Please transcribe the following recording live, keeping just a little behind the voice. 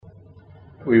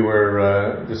We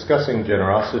were discussing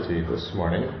generosity this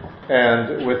morning,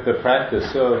 and with the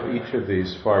practice of each of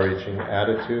these far-reaching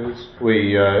attitudes,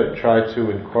 we tried to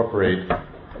incorporate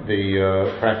the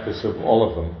practice of all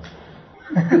of them.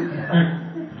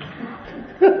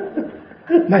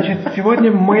 Значит,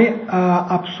 сегодня мы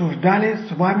обсуждали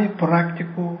с вами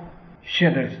практику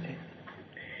щедрости.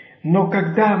 Но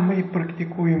когда мы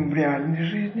практикуем в реальной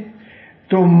жизни,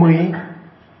 то мы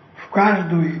в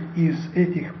каждую из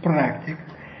этих практик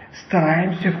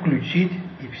стараемся включить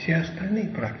и все остальные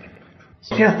практики.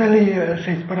 Все остальные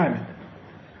 6 параметров.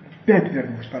 5,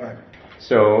 вернее, параметров.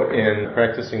 So, in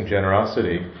practicing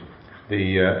generosity,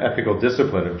 the ethical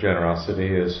discipline of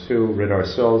generosity is to rid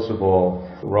ourselves of all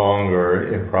wrong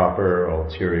or improper or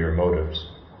ulterior motives.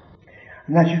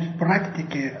 Значит, в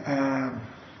практике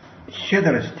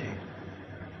щедрости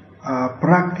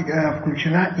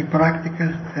включена и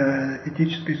практика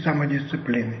этической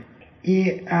самодисциплины.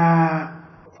 И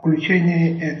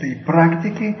включение этой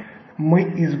практики мы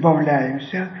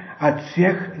избавляемся от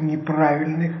всех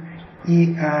неправильных и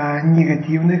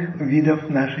негативных видов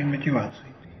нашей мотивации.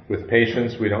 With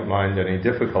patience, we don't mind any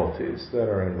difficulties that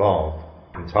are involved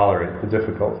and tolerate the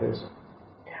difficulties.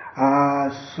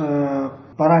 С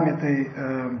параметрой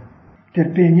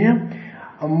терпения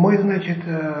мы, значит,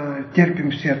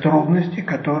 терпим все трудности,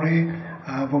 которые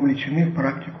вовлечены в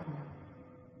практику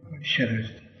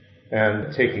щедрости.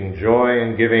 And taking joy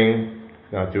in giving,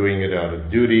 not doing it out of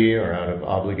duty or out of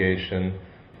obligation,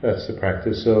 that's the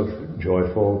practice of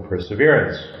joyful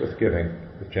perseverance with giving,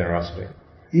 with generosity.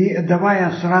 И давая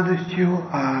с радостью,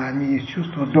 а не из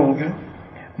чувства долга,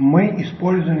 мы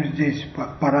используем здесь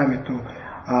параметр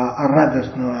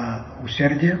радостного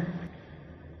усердия.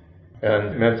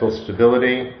 And mental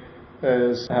stability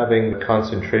is having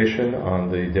concentration on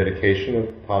the dedication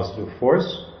of positive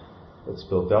force that's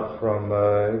built up from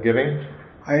giving.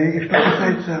 И что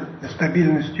касается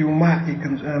стабильности ума,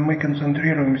 мы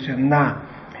концентрируемся на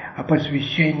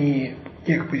посвящении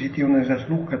тех позитивных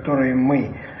заслуг, которые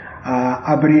мы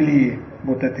обрели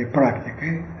вот этой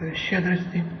практикой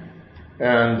щедрости.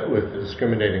 And with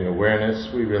discriminating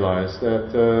awareness, we realize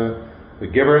that the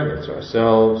giver, that's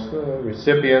ourselves, the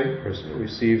recipient, person who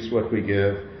receives what we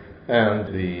give, and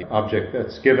the object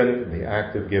that's given, the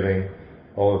act of giving,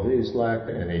 all of these lack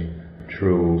any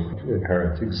true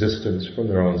inherent existence from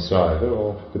their own side. They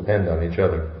all depend on each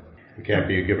other. You can't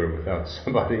be a giver without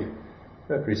somebody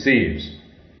that receives.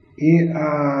 И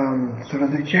с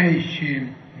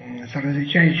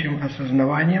различающим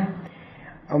осознаванием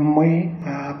мы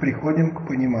приходим к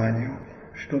пониманию,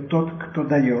 что тот, кто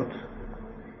дает,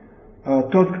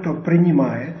 тот, кто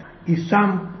принимает, и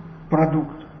сам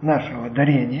продукт нашего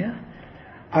дарения,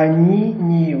 они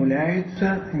не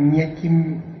являются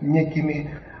некими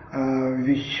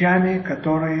вещами,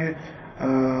 которые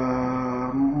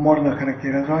можно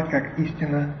характеризовать как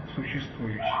истинно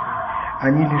существующие.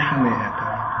 Они лишены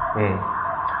этого.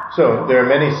 So there are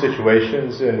many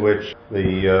situations in which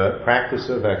the practice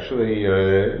of actually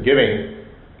giving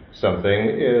something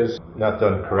is not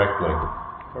done correctly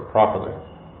or properly.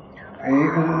 И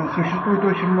существует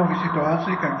очень много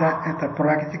ситуаций, когда эта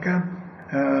практика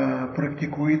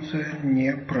практикуется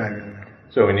неправильно.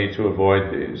 So we need to avoid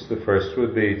these. The first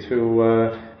would be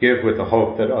to give with the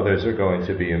hope that others are going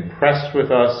to be impressed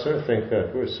with us or think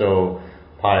that we're so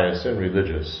pious and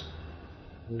religious.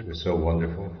 We're so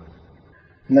wonderful.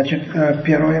 Значит,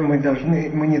 первое, мы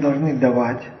не должны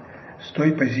давать с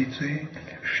той позиции,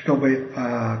 чтобы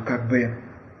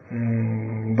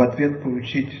в ответ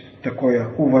получить такое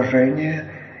уважение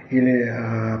или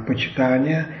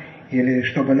почитание, или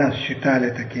чтобы нас считали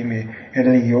такими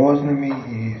религиозными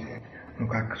и,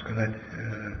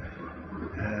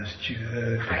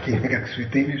 такими как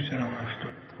святыми все равно.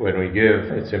 When we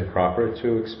give, it's improper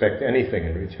to expect anything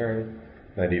in return,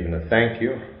 not even a thank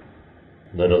you,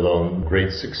 let alone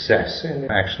great success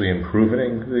in actually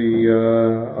improving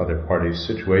the other party's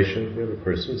situation, the other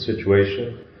person's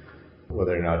situation.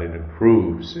 Whether or not it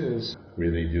improves is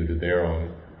really due to their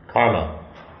own karma.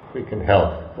 We can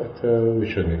help, but we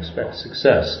shouldn't expect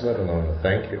success, let alone a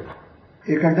thank you.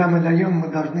 И когда мы даем, мы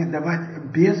должны давать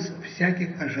без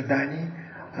всяких ожиданий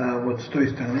с той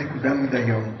стороны, куда мы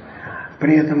даем.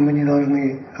 При этом мы не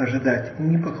должны ожидать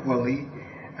ни похвалы,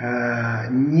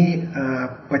 ни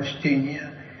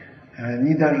почтения,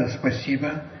 ни даже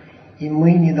спасибо. И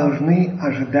мы не должны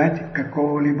ожидать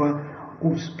какого-либо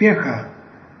успеха,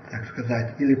 так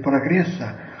сказать, или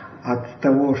прогресса от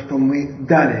того, что мы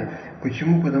дали.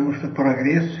 Почему? Потому что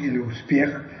прогресс или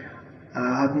успех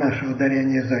от нашего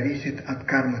дарения зависит от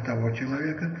кармы того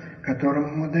человека, которому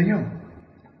мы даем.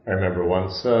 I remember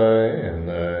once in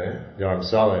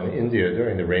Dharamsala in India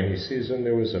during the rainy season,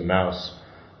 there was a mouse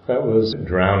that was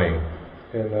drowning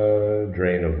in a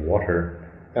drain of water.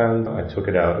 And I took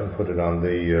it out and put it on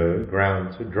the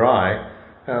ground to dry.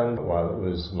 And while it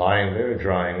was lying there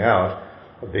drying out,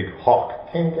 a big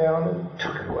hawk came down and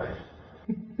took it away.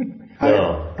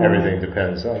 So everything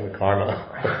depends on the karma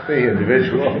of the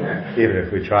individual, even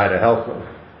if we try to help them.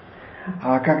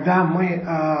 Когда мы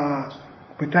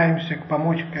пытаемся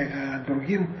помочь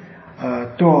другим,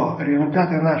 то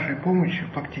результаты нашей помощи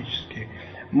фактически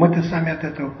мы-то сами от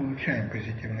этого получаем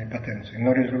позитивные потенции,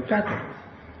 но результаты,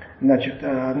 значит,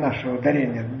 нашего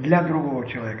дарения для другого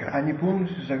человека, они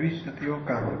полностью зависят от его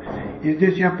кармы. И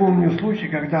здесь я помню случай,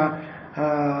 когда,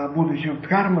 будучи в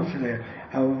Дхармасле,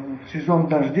 в сезон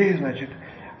дождей, значит,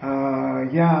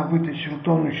 я вытащил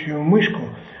тонущую мышку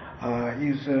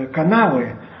из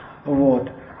канавы,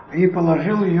 вот, и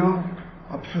положил ее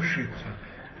обсушиться.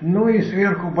 Ну и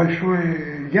сверху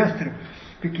большой ястреб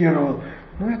спикировал.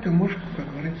 Ну, эту мышку, как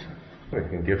говорится. We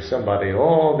can give somebody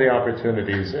all the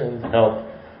opportunities and help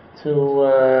to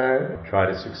try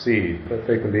to succeed, but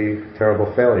they can be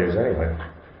terrible failures anyway.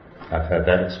 I've had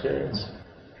that experience.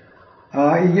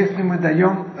 И если мы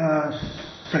даем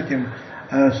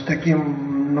с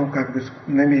таким, ну, как бы,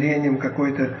 намерением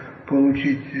какой-то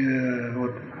получить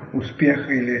вот, успех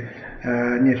или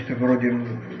нечто вроде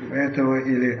этого,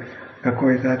 или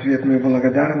какую-то ответную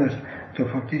благодарность, то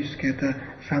фактически это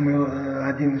самый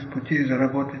один из путей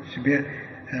заработать себе,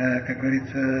 как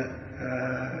говорится,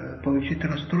 получить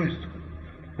расстройство.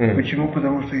 Почему?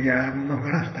 Потому что я много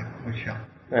раз так получал.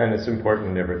 And it's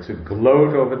important never to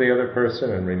gloat over the other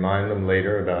person and remind them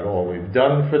later about all we've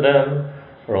done for them,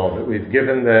 or all that we've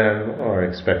given them, or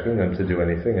expecting them to do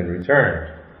anything in return.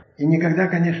 И никогда,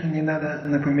 конечно, не надо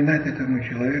напоминать этому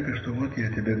человеку, что вот я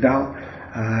тебе дал,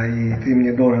 и ты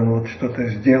мне должен вот что-то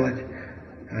сделать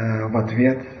в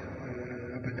ответ.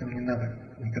 Об этом не надо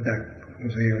никогда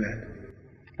заявлять.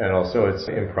 And also it's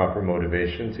improper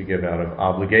motivation to give out of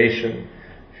obligation,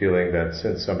 feeling that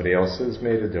since somebody else has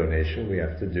made a donation, we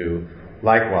have to do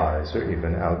likewise, or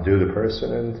even outdo the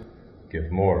person and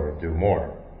give more or do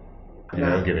more. You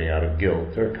know, giving out of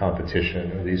guilt or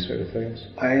competition or these sort of things.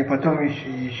 И потом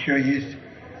еще есть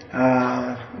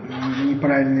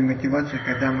неправильная мотивация,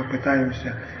 когда мы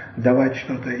пытаемся давать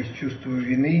что-то из чувства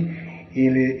вины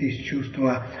или из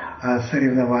чувства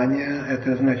соревнования.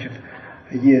 Это значит,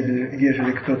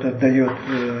 ежели кто-то дает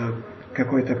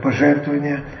какое-то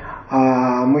пожертвование,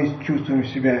 а мы чувствуем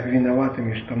себя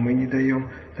виноватыми, что мы не даем,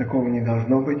 такого не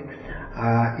должно быть.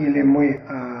 Или мы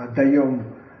даем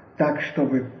так,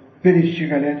 чтобы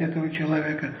перещеголять этого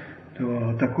человека,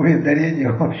 то такое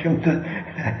дарение, в общем-то,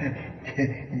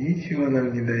 ничего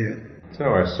нам не дает. So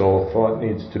our sole thought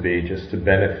needs to be just to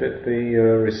benefit the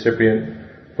recipient,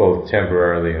 both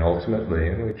temporarily and ultimately,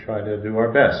 and we try to do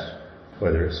our best,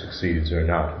 whether it succeeds or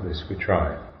not, at least we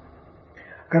try.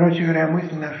 Короче говоря,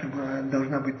 мысль наша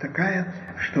должна быть такая,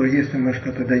 что если мы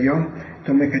что-то даем,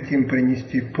 то мы хотим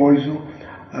принести пользу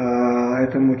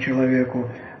этому человеку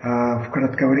в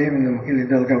кратковременном или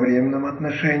долговременном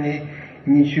отношении,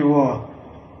 ничего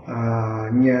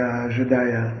не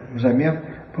ожидая взамен,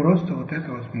 просто вот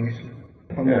эта вот мысль.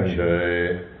 Помочь.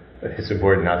 And it's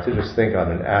important not to just think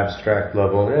on an abstract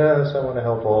level, yes, I want to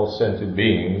help all sentient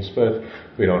beings, but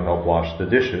we don't help wash the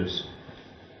dishes.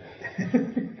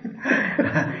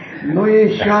 Ну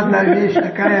и еще одна вещь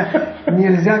такая,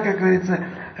 нельзя, как говорится,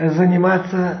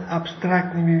 заниматься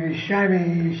абстрактными вещами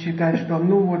и считать, что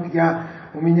ну вот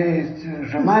у меня есть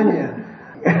желание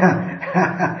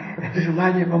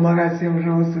помогать всем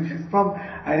живым существам,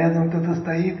 а рядом кто-то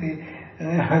стоит и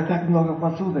так много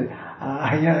посуды,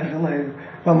 а я желаю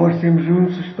помочь всем живым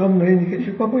существам, но я не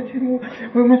хочу помочь ему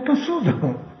вымыть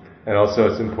посуду. And also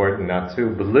it's important not to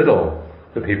belittle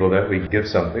the people that we give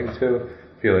something to,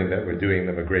 feeling that we're doing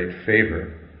them a great favor.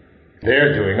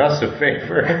 They're doing us a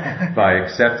favor by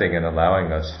accepting and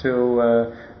allowing us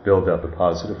to build up a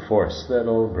positive force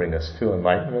that'll bring us to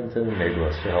enlightenment and enable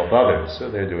us to help others. So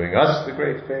they're doing us the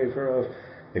great favor of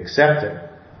accepting.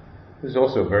 It's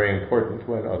also very important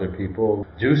when other people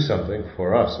do something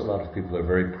for us. A lot of people are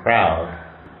very proud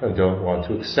and don't want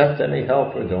to accept any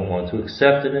help or don't want to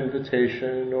accept an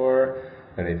invitation or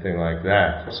anything like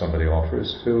that. Somebody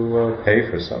offers to pay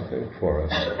for something for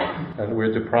us, and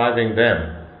we're depriving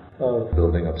them of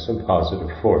building up some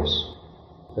positive force.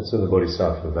 That's in the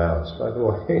Bodhisattva vows, by the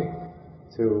way,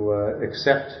 to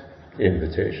accept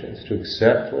invitations, to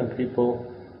accept when people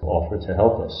offer to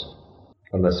help us,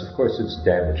 unless, of course, it's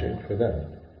damaging for them.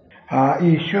 И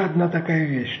еще одна такая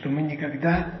вещь, что мы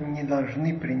никогда не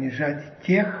должны принижать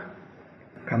тех,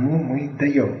 кому мы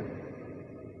даем.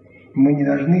 Мы не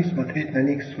должны смотреть на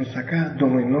них свысока,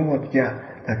 думая, ну вот я,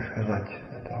 так сказать,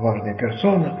 это важная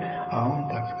персона, а он,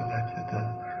 так сказать,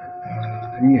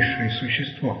 это низшее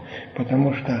существо.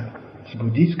 Потому что с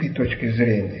буддийской точки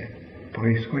зрения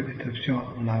происходит это все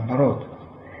наоборот.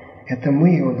 Это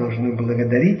мы его должны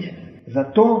благодарить за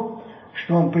то,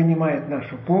 что он принимает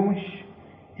нашу помощь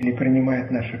или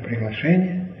принимает наше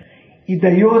приглашение и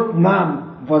дает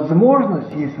нам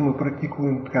возможность, если мы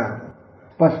практикуем дхарму,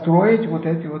 построить вот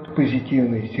эти вот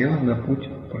позитивные силы на путь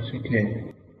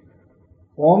просветления.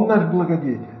 Он наш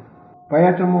благодетель.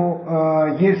 Поэтому,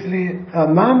 если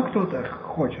нам кто-то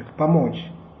хочет помочь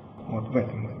вот в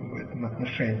этом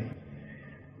отношении,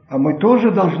 а мы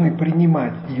тоже должны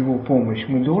принимать его помощь,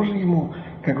 мы должны ему,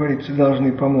 как говорится,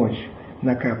 должны помочь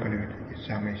накапливать эти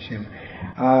самые силы.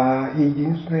 А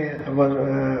единственный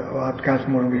отказ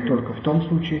может быть только в том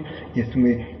случае, если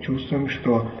мы чувствуем,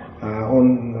 что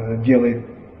он делает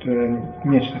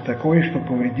нечто такое, что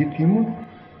повредит ему.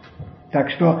 Так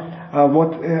что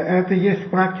вот это есть в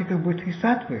практиках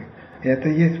бодхисаттвы, это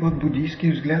есть вот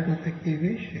буддийский взгляд на такие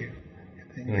вещи.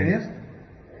 Это интересно.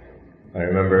 I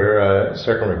remember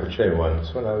Circle Rinpoche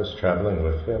once when I was traveling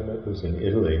with him. It was in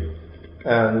Italy.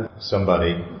 And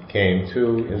somebody came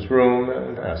to his room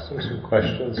and asked him some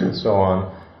questions and so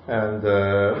on. And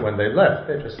when they left,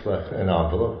 they just left an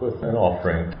envelope with an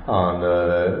offering on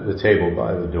the table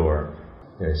by the door.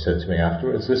 And he said to me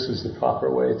afterwards, this is the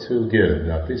proper way to give,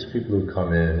 not these people who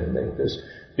come in and make this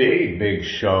big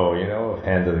show, you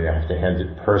have to hand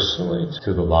it personally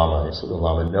to the Lama, so the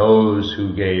Lama knows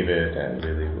who gave it and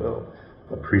really will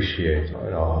appreciate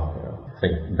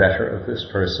think better of this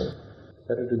person.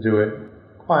 Better to do it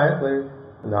quietly,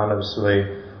 anonymously,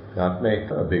 not make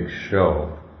a big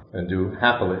show, and do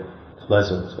happily,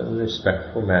 pleasant and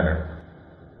respectful manner.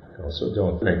 Also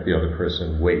don't make the other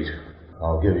person wait.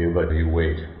 I'll give you, but you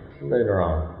wait. Later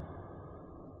on.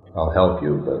 I'll help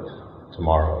you, but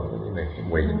tomorrow you make them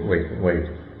wait.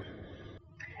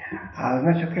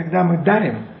 Значит, когда мы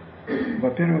дарим,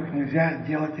 во-первых, нельзя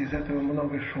делать из этого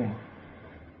много шума.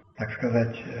 Так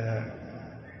сказать,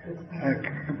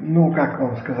 как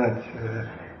вам сказать,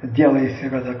 делая из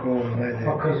себя такого, знаете...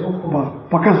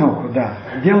 Показуху, да.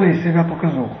 Делая из себя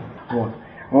показуху. Вот.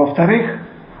 Во-вторых,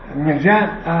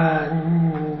 нельзя,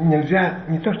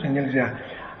 не то, что нельзя,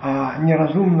 а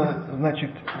неразумно,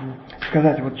 значит,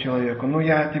 сказать вот человеку,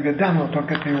 я тебе дам, но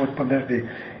только ты вот подожди.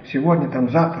 Сегодня,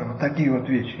 завтра, вот такие вот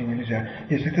вещи нельзя.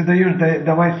 Если ты даешь,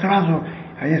 давай сразу,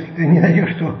 а если ты не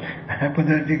даешь, то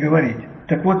подожди говорить.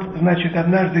 Так вот, значит,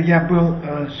 однажды я был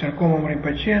с Серкомом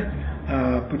Ринпоче,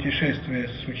 путешествуя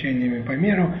с учениями по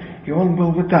миру, и он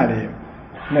был в Италии.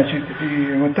 Значит,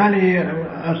 и в Италии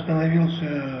остановился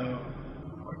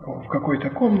в какой-то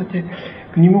комнате,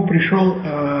 к нему пришел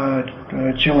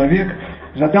человек,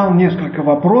 задал несколько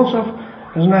вопросов,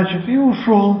 значит, и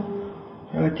ушел,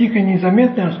 тихо,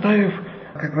 незаметно оставив,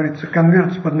 как говорится,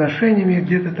 конверт с подношениями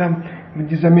где-то там в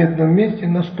незаметном месте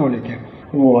на столике.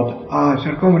 Вот. А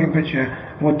Серком Ринпоче,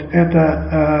 вот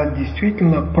это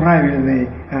действительно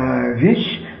правильная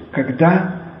вещь,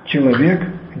 когда человек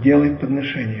делает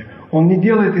подношение. Он не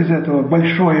делает из этого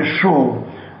большое шоу,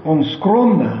 он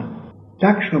скромно,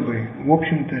 так, чтобы, в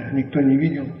общем-то, никто не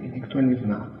видел и никто не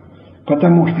знал.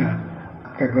 Потому что,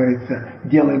 как говорится,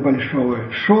 делая большое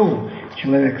шоу,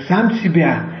 человек сам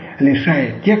себя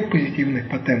лишает тех позитивных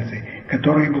потенций,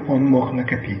 которые бы он мог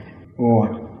накопить.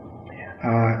 Вот.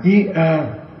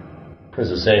 There's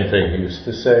the same thing. He used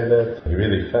to say that he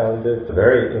really found it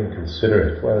very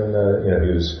inconsiderate when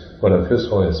he was one of His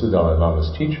Holiness Dalai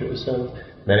Lama's teachers, and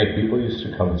many people used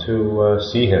to come to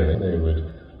see him, and they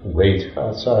would wait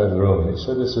outside the room. He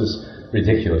said this is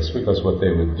ridiculous because what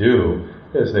they would do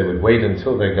is they would wait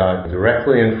until they got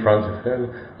directly in front of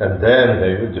him, and then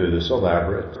they would do this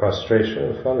elaborate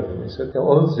prostration in front of him. He said,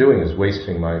 all it's doing is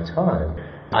wasting my time.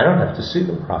 I don't have to see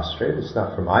them prostrate. It's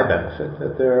not for my benefit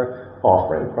that they're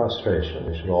offering prostration.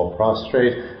 We should all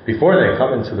prostrate before they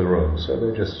come into the room. So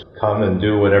they just come and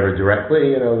do whatever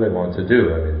directly, they want to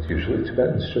do. I mean, usually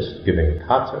Tibetans just giving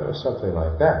kata or something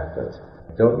like that.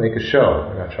 But don't make a show.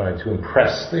 We're not trying to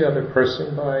impress the other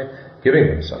person by giving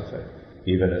them something.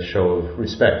 Even a show of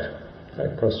respect,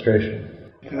 like prostration.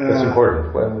 That's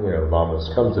important when,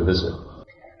 lamas come to visit.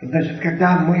 Значит,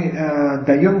 когда мы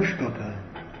даем что-то,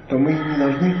 то мы не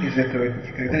должны из этого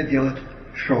никогда делать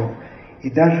шоу.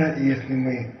 И даже если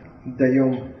мы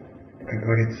даем, как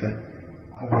говорится,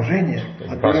 уважение...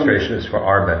 Prostration is for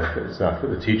our benefit, it's not for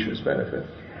the teacher's benefit.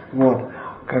 Вот.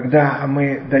 Когда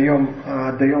мы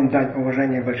отдаем дань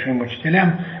уважения большим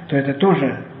учителям, то это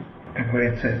тоже, как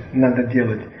говорится, надо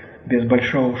делать без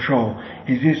большого шоу.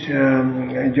 И здесь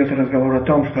идет разговор о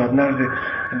том, что однажды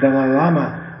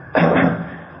Далай-лама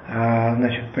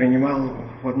принимал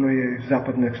в одной из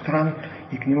западных стран,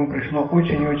 и к нему пришло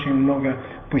очень-очень много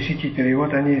посетителей. И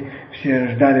вот они все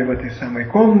ждали в этой самой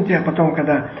комнате, а потом,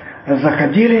 когда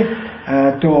заходили,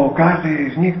 то каждый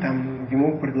из них там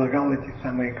ему предлагал эти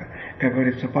самые, как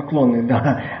говорится, поклоны.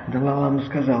 Да, Далай-лама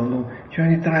сказал, ну, что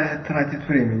они тратят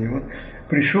времени? Вот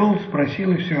пришел,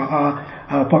 спросил и все,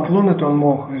 а поклоны-то он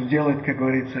мог сделать, как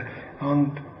говорится,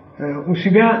 он у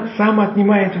себя сам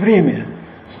отнимает время.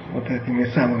 Вот этими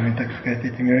самыми, так сказать,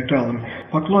 этими ритуалами.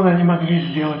 Поклоны они могли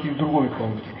сделать и в другой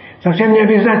комнате. Совсем не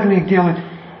обязательно их делать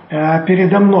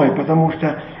передо мной, потому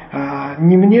что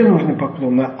не мне нужны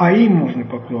поклоны, а им нужны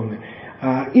поклоны.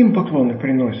 Им поклоны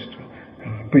приносят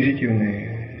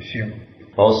позитивные силы.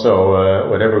 Also,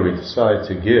 whatever we decide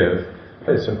to give,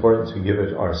 it's important to give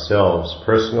it ourselves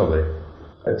personally.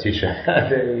 A teacher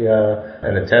had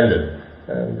an attendant,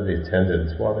 and the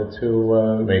attendant wanted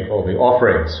to make all the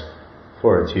offerings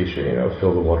for a teacher,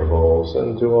 fill the water bowls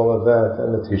and do all of that.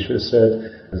 And the teacher said,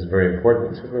 it's very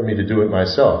important for me to do it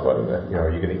myself. What,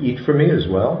 are you going to eat for me as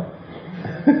well?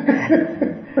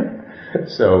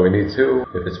 So we need to,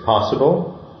 if it's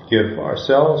possible, give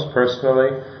ourselves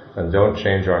personally and don't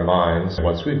change our minds.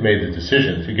 Once we've made the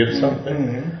decision to give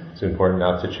something, it's important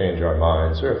not to change our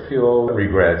minds or feel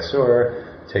regrets or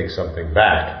take something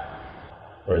back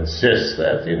or insist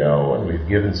that, when we've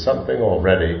given something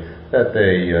already, that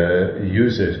they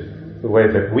use it the way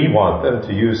that we want them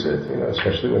to use it,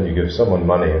 especially when you give someone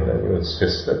money and then you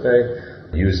insist that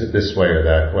they use it this way or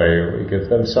that way, or we give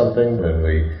them something, then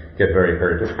we get very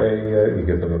hurt if you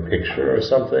give them a picture or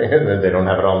something, and then they don't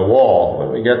have it on the wall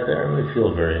when we get there, and we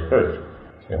feel very hurt.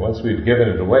 And once we've given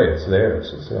it away, it's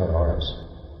theirs, it's not ours.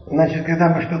 Значит,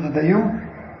 когда мы что-то даем,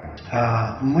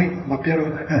 мы,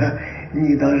 во-первых,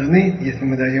 не должны, если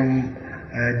мы даем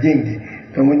деньги,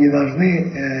 то мы не должны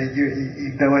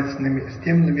их давать с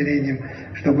тем намерением,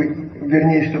 чтобы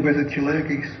этот человек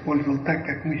их использовал так,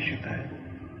 как мы считаем.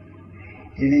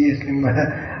 Или если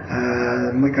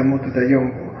мы кому-то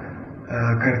даем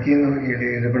картину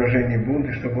или изображение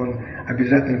Будды, чтобы он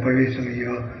обязательно повесил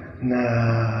ее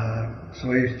на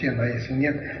свою стену, а если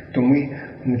нет, то мы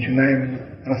начинаем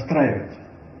расстраиваться.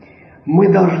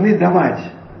 Мы должны давать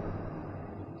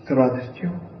с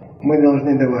радостью, мы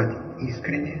должны давать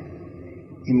искренне,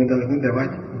 и мы должны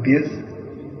давать без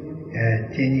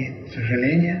тени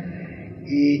сожаления.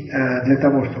 И для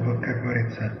того, чтобы, как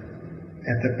говорится,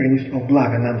 это принесло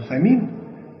благо нам самим,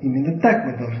 именно так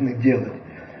мы должны делать.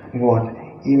 Вот.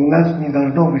 И у нас не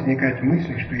должно возникать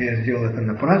мысли, что я сделал это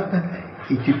напрасно,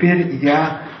 и теперь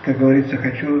я, как говорится,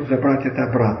 хочу забрать это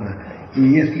обратно. И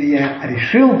если я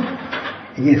решил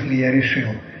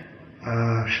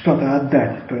что-то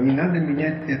отдать, то не надо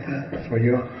менять это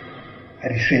свое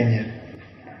решение.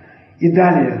 И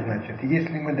далее, значит,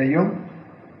 если мы даем,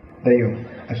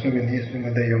 особенно если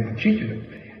мы даем учителю,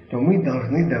 то мы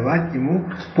должны давать ему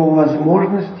по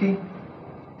возможности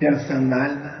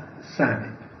персонально сами.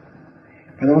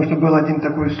 Потому что был один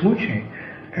такой случай,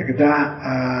 когда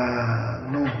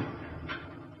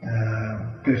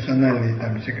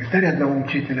персональный секретарь одного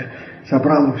учителя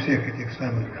собрал у всех этих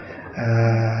самых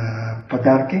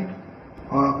подарки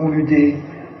у людей.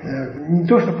 Не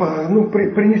то, что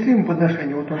принесли ему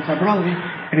подношение, вот он собрал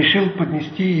и решил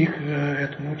поднести их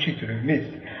этому учителю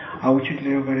вместе. А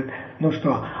учитель говорит, ну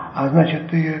что, а значит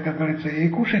ты, как говорится, и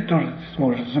кушать тоже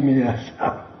сможешь за меня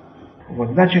сам.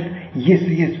 Вот, значит,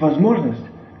 если есть возможность,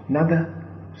 надо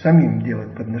самим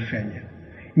делать подношение.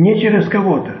 Не через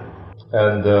кого-то.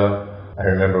 And I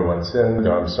remember once in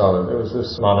Dharamsala there was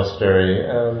this monastery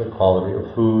and the quality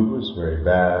of food was very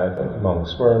bad and the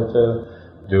monks weren't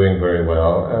doing very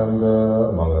well, and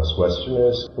among us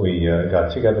Westerners we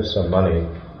got together some money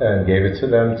and gave it to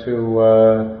them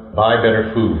to buy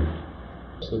better food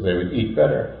so they would eat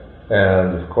better.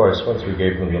 And of course, once we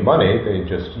gave them the money, they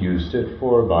just used it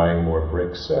for buying more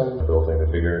bricks and building a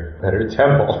bigger, better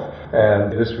temple. And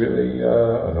this really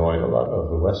annoyed a lot of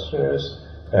the Westerners.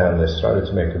 And they started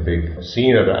to make a big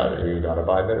scene about it. You got to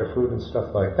buy better food and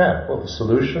stuff like that. Well, the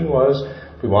solution was,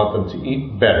 if we want them to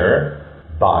eat better,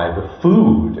 buy the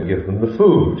food and give them the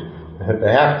food.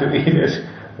 They have to eat it.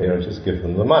 You don't just give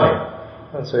them the money.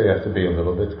 And so you have to be a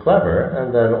little bit clever,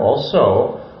 and then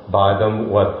also buy them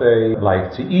what they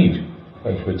like to eat.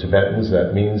 And for Tibetans,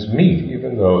 that means meat,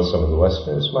 even though some of the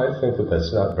Westerners might think that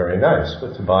that's not very nice.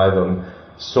 But to buy them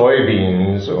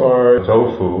soybeans or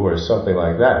tofu or something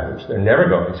like that, which they're never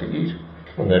going to eat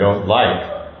and they don't like,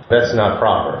 that's not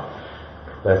proper.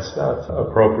 That's not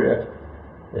appropriate.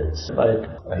 It's like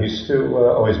I used to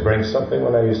always bring something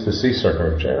when I used to see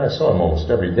Circle Rinpoche, and I saw him almost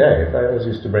every day. I always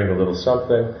used to bring a little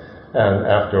something, and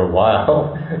after a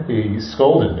while he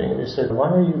scolded me, and he said, "Why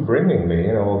are you bringing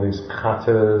me, all these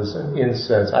katas and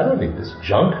incense? I don't need this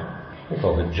junk." He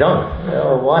called it junk.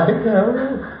 Why?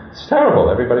 It's terrible.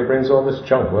 Everybody brings all this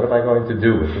junk. What am I going to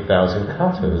do with 1,000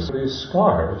 katas, these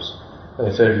scarves? And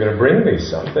he said, "If you're going to bring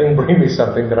me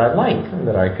something that I like and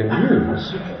that I can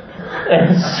use."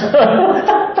 And so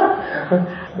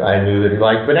I knew that he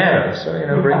liked bananas, so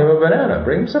bring him a banana.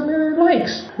 Bring him something that he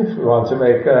likes if you want to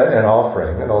make an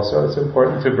offering. And also it's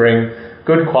important to bring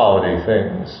good quality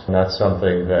things, not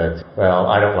something that, well,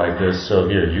 I don't like this, so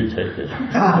here, you take it.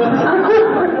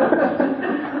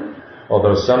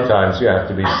 Although sometimes you have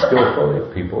to be skillful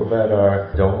with people that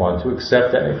don't want to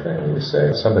accept anything. You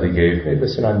say, "Somebody gave me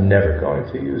this and I'm never going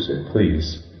to use it, please.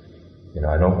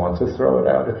 I don't want to throw it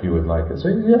out if you would like it." So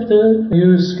you have to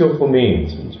use skillful means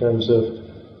in terms of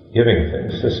giving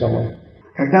things to someone.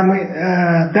 Когда мы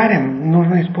дарим,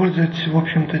 нужно использовать, в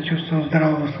общем-то, чувство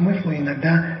здравого смысла,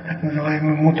 иногда так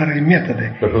называемые муторные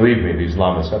методы. But believe me, these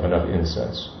lamas have enough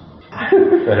incense.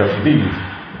 They don't need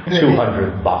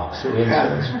 200 bucks of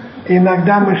incense.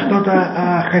 Иногда мы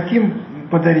что-то хотим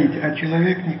подарить, а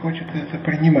человек не хочет это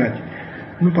принимать.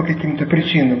 По каким-то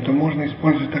причинам, то можно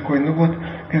использовать такой,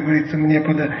 как говорится,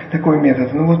 такой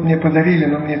метод. Мне подарили,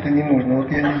 но мне это не нужно,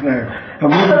 я не знаю,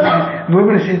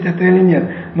 выбросить это или нет.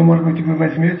 Может быть, вы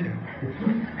возьмете.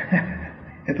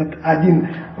 Это один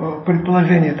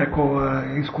предположение такого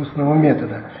искусственного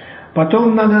метода.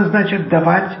 Потом надо,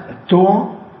 давать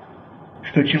то,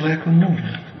 что человеку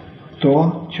нужно.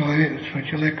 То, что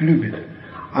человек любит,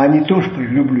 а не то, что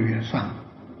люблю я сам.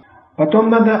 Потом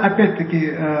надо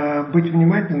опять-таки быть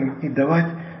внимательным и давать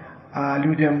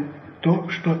людям то,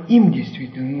 что им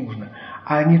действительно нужно,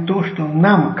 а не то, что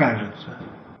нам кажется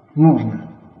нужно.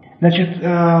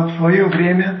 В свое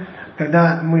время,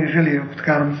 когда мы жили в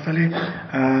Ткармстале,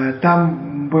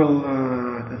 там был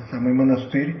этот самый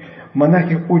монастырь,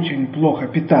 монахи очень плохо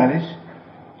питались,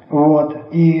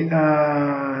 и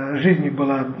жизнь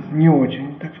была не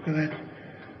очень, так сказать,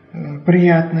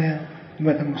 приятная в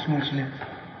этом смысле.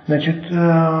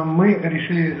 Мы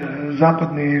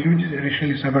западные люди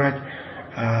решили собрать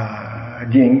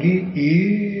деньги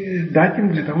и дать им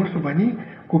для того, чтобы они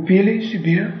купили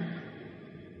себе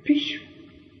пищу.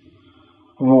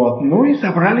 И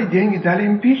собрали деньги, дали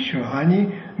им пищу. Они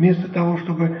вместо того,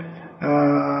 чтобы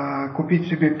купить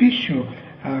себе пищу,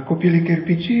 купили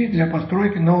кирпичи для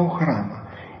постройки нового храма.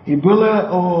 И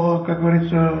было, как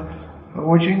говорится,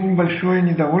 очень большое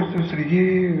недовольство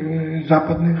среди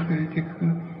западных этих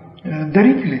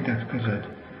дарителей, так сказать.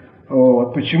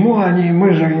 Почему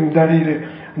мы же им дарили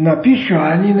на пищу,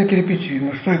 а они на кирпичи?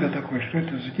 Что это такое? Что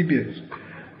это за тибетцы?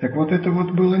 Так это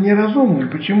было неразумно.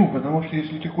 Почему? Потому что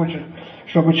если ты хочешь,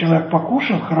 чтобы человек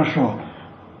покушал хорошо,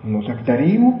 так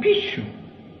дари ему пищу.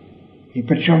 И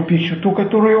причем пищу ту,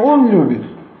 которую он любит.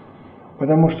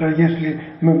 Потому что если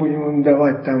мы будем им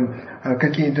давать там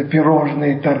какие-то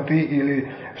пирожные, торты или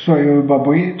соевые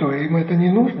бобы, то им это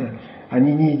не нужно.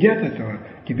 Они не едят этого.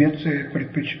 Тибетцы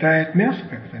предпочитают мясо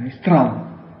как-то, не странно.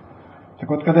 Так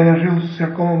когда я жил с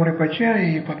Серкомом Рипача,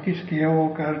 и фактически я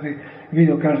его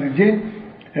видел каждый день,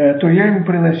 то я ему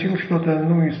приносил что-то,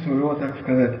 из своего, так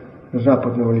сказать,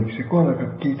 западного лексикона,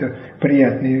 какие-то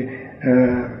приятные,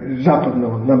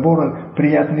 западного набора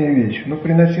приятные вещи.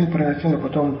 Приносил, а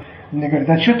потом мне говорят: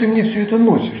 "А что ты мне все это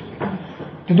носишь?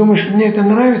 Ты думаешь, мне это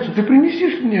нравится? Ты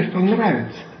принесишь мне, что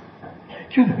нравится.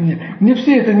 Что ты мне? Мне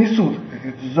все это несут,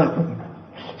 западно.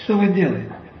 Что вы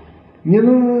делаете? Мне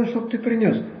нужно, чтобы ты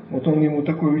принес". Он ему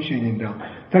такое учение дал.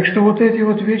 Так что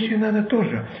эти вещи надо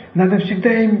тоже. Надо всегда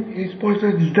им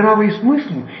использовать здравый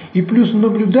смысл и плюс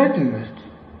наблюдательность.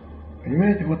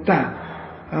 Понимаете?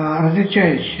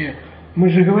 Различающие. Мы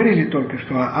же говорили только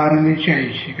что о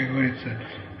различающей, как говорится,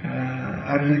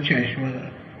 о различающем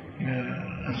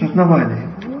осознавании.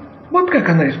 Как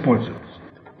она используется.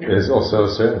 There's also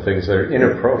certain things that are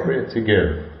inappropriate to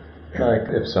give. Like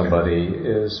if somebody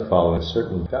is following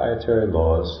certain dietary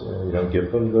laws, you don't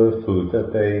give them the food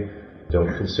that they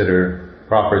don't consider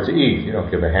proper to eat. You don't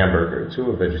give a hamburger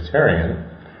to a vegetarian.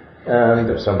 And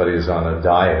if somebody is on a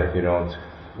diet, you don't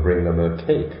bring them a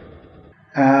cake.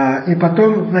 И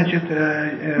потом,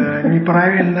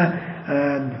 неправильно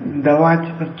давать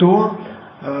то,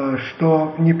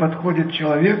 что не подходит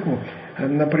человеку.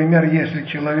 Например, если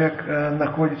человек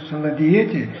находится на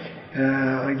диете,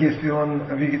 если он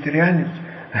вегетарианец,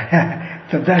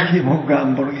 то дать ему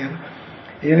гамбургер.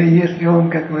 Или если он,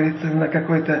 как говорится, на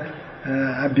какой-то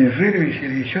обезжиривающей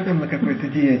или еще там на какой-то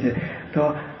диете,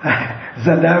 то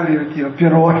задавливать его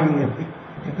пирожным.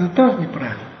 Это тоже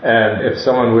неправильно. And if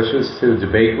someone wishes to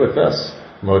debate with us,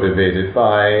 motivated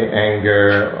by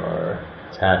anger or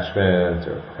attachment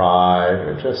or pride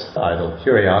or just idle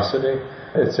curiosity,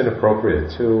 it's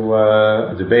inappropriate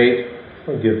to debate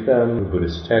or give them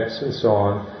Buddhist texts and so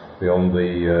on. We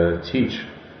only teach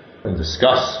and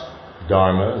discuss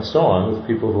Dharma and so on with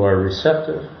people who are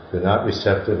receptive. If they're not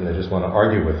receptive and they just want to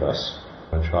argue with us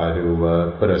and try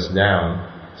to put us down,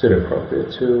 it's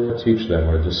inappropriate to teach them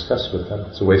or discuss with them.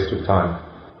 It's a waste of time.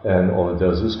 And all it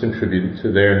does is contribute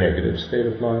to their negative state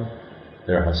of mind,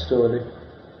 their hostility.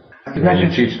 And when you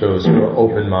teach those who are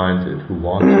open-minded, who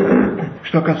want to.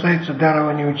 Что касается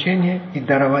дарования учения и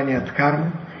дарования от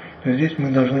кармы, то здесь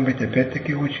мы должны быть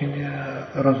опять-таки очень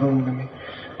разумными.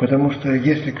 Потому что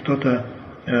если кто-то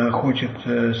хочет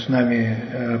с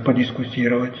нами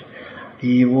подискутировать, и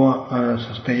его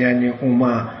состояние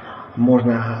ума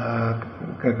можно,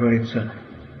 как говорится,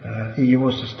 и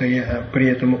его при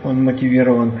этом он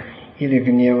мотивирован или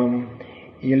гневом,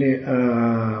 или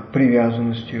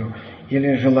привязанностью,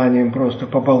 или желанием просто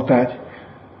поболтать,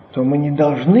 то мы не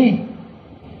должны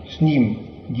с ним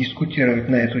дискутировать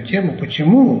на эту тему.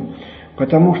 Почему?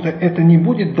 Потому что это не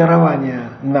будет дарование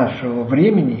нашего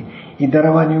времени и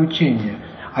дарование учения,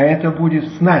 а это будет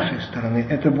с нашей стороны,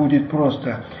 это будет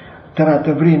просто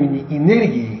трата времени и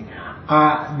энергии,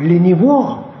 а для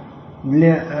него,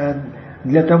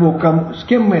 для того, с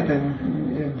кем мы это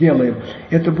делаем,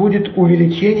 это будет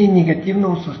увеличение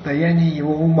негативного состояния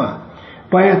его ума.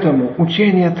 Поэтому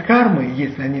учения от кармы,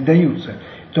 если они даются,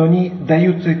 то они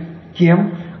даются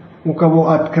тем, у кого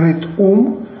открыт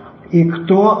ум и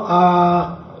кто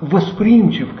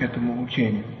восприимчив к этому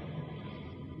учению.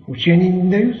 Учения не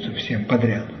даются всем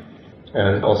подряд.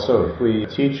 And also, if we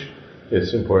teach,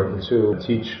 it's important to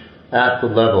teach at the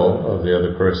level of the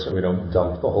other person. We don't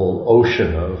dump the whole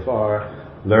ocean of our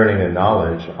learning and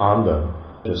knowledge on them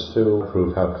just to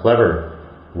prove how clever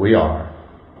we are.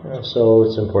 So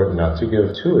it's important not to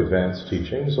give too advanced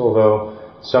teachings, although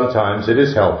sometimes it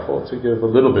is helpful to give a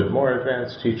little bit more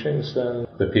advanced teachings than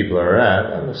the people are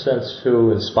at, in the sense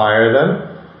to inspire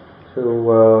them to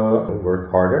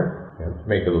work harder,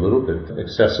 make it a little bit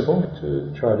accessible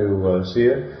to try to see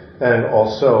it. And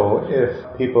also,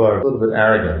 if people are a little bit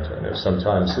arrogant, and if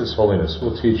sometimes His Holiness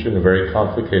will teach in a very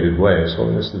complicated way, His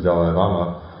Holiness the Dalai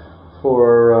Lama,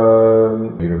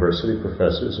 for university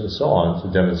professors and so on,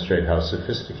 to demonstrate how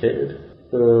sophisticated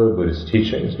the Buddhist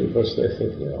teachings, because they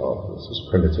think, this is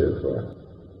primitive or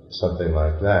something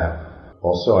like that.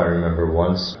 Also, I remember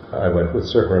once I went with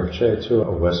Sir Rinpoche to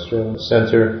a Western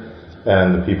center,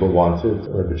 and the people wanted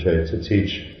Rinpoche to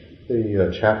teach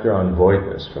the chapter on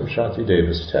voidness from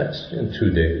Shantideva's text in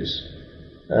 2 days.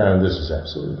 And this is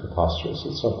absolutely preposterous.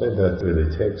 It's something that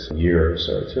really takes a year or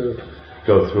so to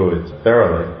go through it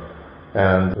thoroughly.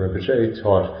 And Rinpoche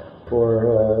taught for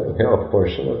a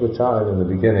portion of the time in the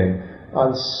beginning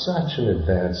on such an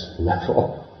advanced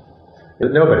level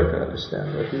that nobody could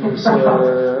understand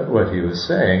what he was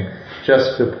saying,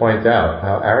 just to point out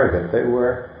how arrogant they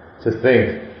were to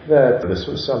think that this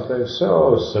was something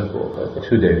so simple that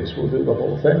 2 days will do the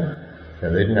whole thing.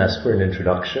 And they didn't ask for an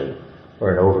introduction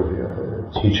or an overview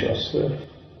or teach us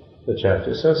the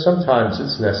chapter. So sometimes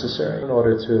it's necessary in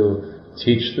order to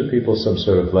teach the people some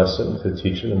sort of lesson, to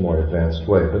teach in a more advanced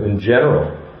way. But in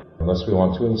general, unless we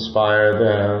want to inspire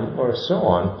them or so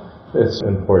on, it's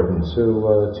important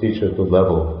to teach at the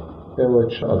level in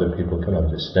which other people can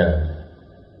understand.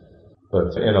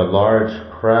 But in a large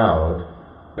crowd,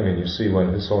 you see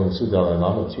when His Holiness the Dalai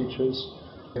Lama teaches,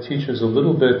 he teaches a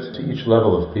little bit to each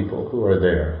level of people who are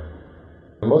there.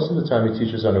 And most of the time he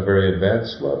teaches on a very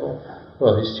advanced level.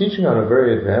 Well, he's teaching on a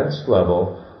very advanced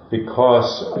level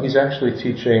because he's actually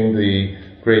teaching the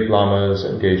great lamas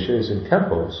and geishas and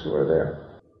temples who are there.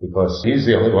 Because he's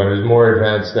the only one who's more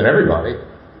advanced than everybody,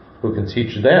 who can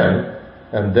teach them,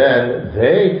 and then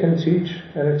they can teach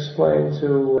and explain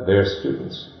to their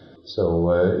students.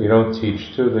 So you don't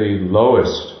teach to the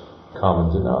lowest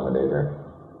common denominator,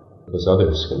 because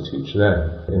others can teach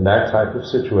them. In that type of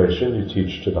situation, you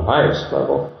teach to the highest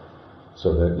level,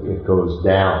 so that it goes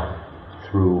down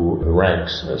through the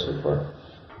ranks, as it were.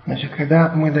 Значит,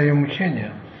 когда мы даем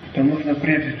учение, то нужно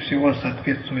прежде всего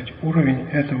соответствовать уровень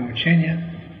этого учения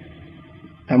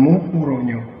тому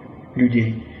уровню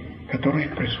людей, которые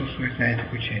присутствуют на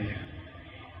этих учениях.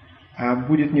 А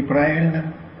будет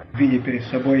неправильным, видя перед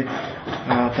собой,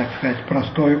 так сказать,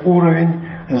 простой уровень,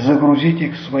 загрузить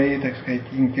их своей, так сказать,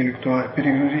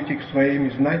 перегрузить их своими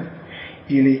знаниями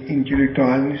или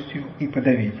интеллектуальностью и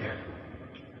подавить их.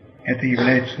 Это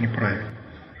является неправильным.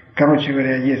 Короче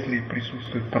говоря, если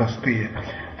присутствуют простые,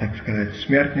 так сказать,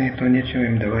 смертные, то нечего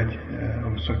им давать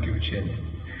высокие учения,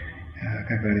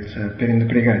 как говорится,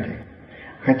 перенапрягать их.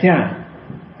 Хотя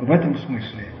в этом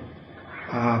смысле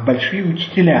большие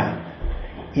учителя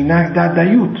иногда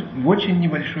дают в очень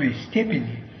небольшой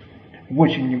степени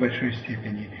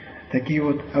такие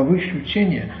вот высшие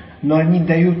учения, но они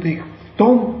дают их в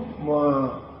том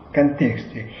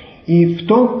контексте и в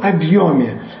том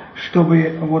объеме,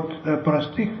 чтобы вот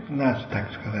простых нас, так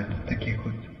сказать, таких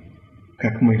вот,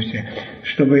 как мы все,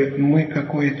 чтобы мы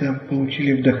какое-то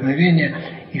получили вдохновение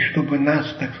и чтобы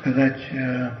нас, так сказать,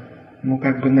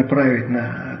 направить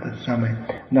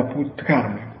на путь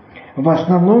дхармы. В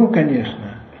основном,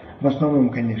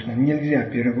 конечно, нельзя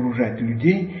перегружать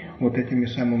людей вот этими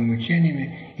самыми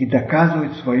учениями и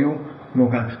доказывать свою,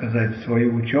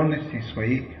 свою ученость и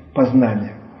свои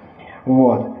познания.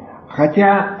 Вот.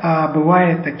 Хотя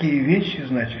бывают такие вещи,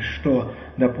 значит, что,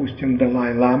 допустим,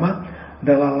 Далай-лама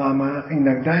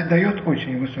иногда дает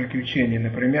очень высокие учения.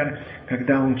 Например,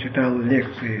 когда он читал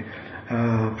лекции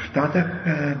в Штатах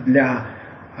для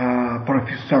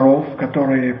профессоров,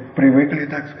 которые привыкли,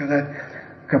 так сказать,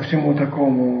 ко всему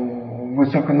такому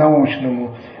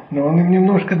высоконаучному, но он им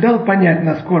немножко дал понять,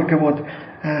 насколько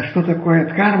что такое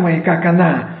дхарма и как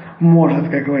она может,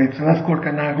 как говорится,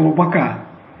 насколько она глубока.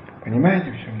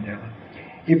 Понимаете, в чем дело?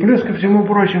 И плюс ко всему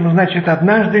прочему, значит,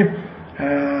 однажды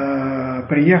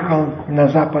приехал на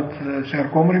запад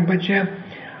Сарком Ринпоче,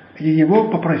 и его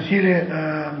попросили,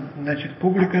 значит,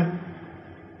 публика,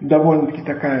 довольно-таки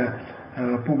такая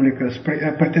публика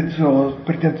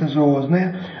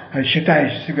претенциозная,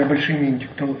 считающая себя большими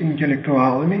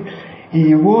интеллектуалами, и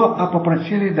его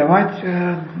попросили давать,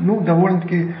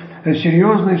 довольно-таки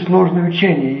серьезные, сложные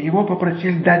учения. И его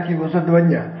попросили дать его за 2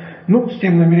 дня. С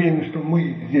тем намерением, что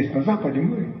мы здесь на Западе,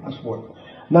 мы освоим.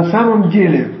 На самом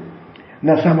деле,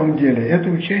 это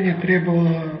учение требовало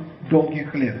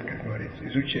долгих лет, как говорится,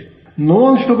 изучения. Но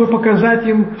он, чтобы показать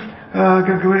им,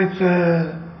 как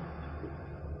говорится,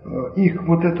 их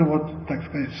так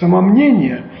сказать,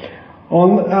 самомнение,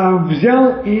 он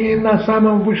взял и на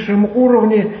самом высшем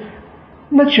уровне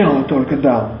начало только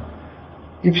дал.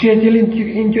 И все эти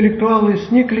интеллектуалы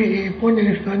сникли и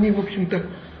поняли, что они, в общем-то,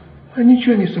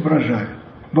 ничего не соображают.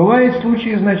 Бывают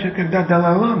случаи, значит, когда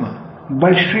Далай-лама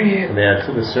большие...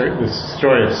 The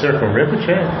story of Circum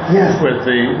Rinpoche, yes. With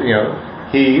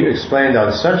he explained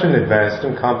on such an advanced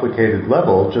and complicated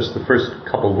level just the first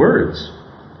couple words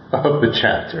of the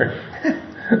chapter.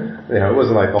 It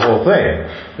wasn't like the whole thing,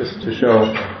 just to show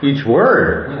each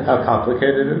word how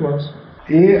complicated it was.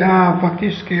 И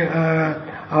фактически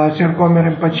Сирком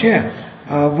Ринпоче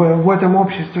в этом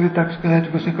обществе, так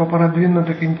сказать,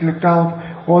 высокопродвинутых интеллектуалов,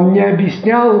 он не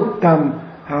объяснял там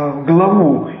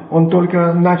главу, он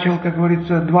только начал, как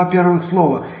говорится, 2 первых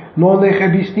слова, но он их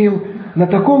объяснил на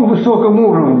таком высоком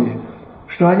уровне,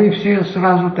 что они все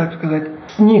сразу, так сказать,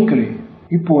 сникли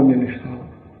и поняли, что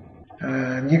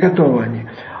не готовы они.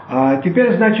 А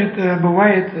теперь, значит,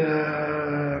 бывает,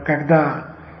 когда,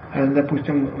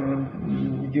 допустим,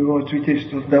 его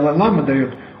святейшество Далай-лама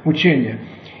дает учение,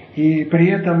 и при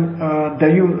этом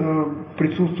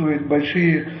присутствуют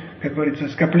большие, как говорится,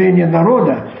 скопления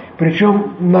народа,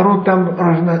 причем народ там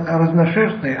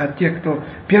разношерстный, от тех, кто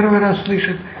первый раз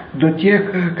слышит, до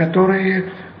тех, которые,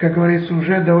 как говорится,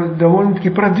 уже довольно-таки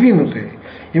продвинутые.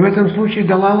 И в этом случае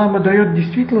Далай-лама дает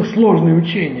действительно сложные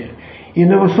учения, и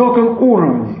на высоком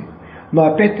уровне.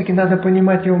 Но опять-таки надо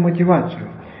понимать его мотивацию.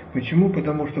 Почему?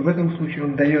 Потому что в этом случае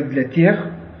он дает для тех,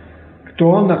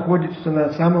 кто находится на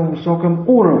самом высоком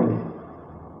уровне,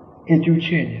 эти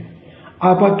учения.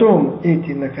 А потом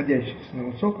эти, находящиеся на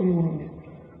высоком уровне,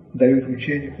 дают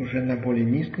учения уже на более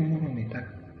низком уровне. Так.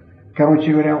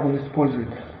 Короче говоря, он использует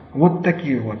вот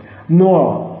такие вот.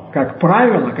 Но, как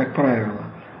правило,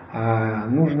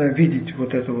 нужно видеть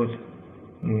вот эту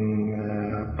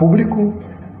публику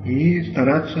и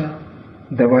стараться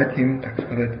давать им, так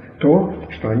сказать, то,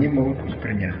 что они могут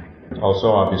воспринять.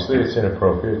 Also, obviously, it's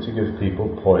inappropriate to give people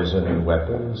poison and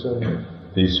weapons and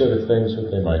these sort of things that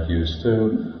they might use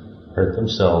to hurt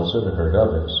themselves or to hurt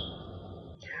others.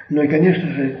 Ну и, конечно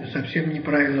же, совсем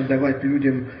неправильно давать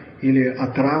людям или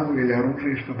отраву, или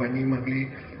оружие, чтобы они могли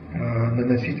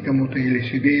наносить кому-то или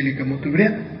себе, или кому-то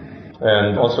вред.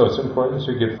 And also, it's important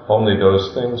to give only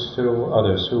those things to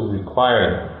others who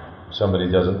require them. If somebody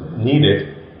doesn't need it,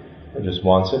 or just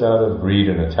wants it out of greed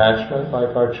and attachment,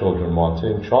 like our children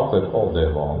wanting chocolate all day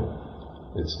long,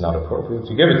 it's not appropriate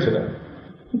to give it to them.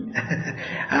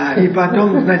 И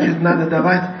потом, значит, надо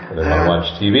давать... They don't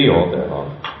watch TV all day long.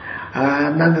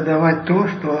 Надо давать то,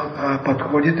 что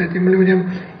подходит этим людям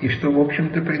и что, в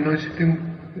общем-то, приносит им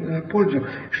пользу,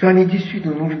 что они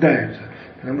действительно нуждаются.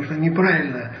 Потому что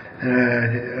неправильно.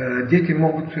 Дети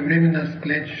могут все время нас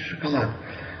клянчить шоколад.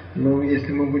 Но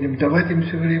если мы будем давать им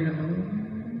все время,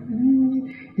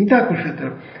 не так уж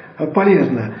это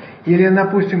полезно. Или,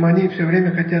 допустим, они все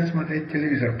время хотят смотреть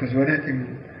телевизор, позволять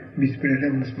им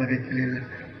беспрерывно смотреть телевизор.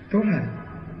 Тоже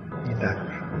не так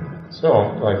уж.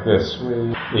 So, like this,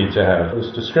 we need to have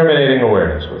this discriminating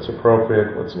awareness. What's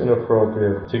appropriate, what's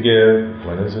inappropriate to give,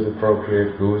 when is it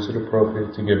appropriate, who is it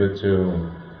appropriate to give it to,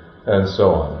 and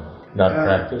so on. Not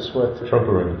practice what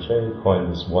Trungpa Rinpoche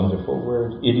coined this wonderful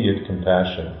word, idiot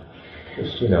compassion.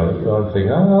 Just, you don't think,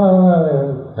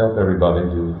 help everybody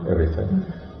do everything.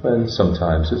 And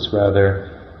sometimes it's rather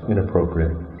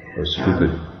inappropriate or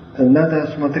stupid. Надо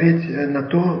смотреть на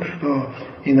то, что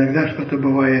иногда что-то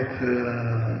бывает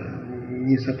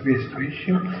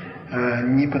несоответствующим,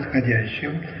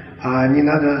 неподходящим, а не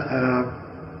надо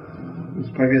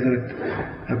исповедовать,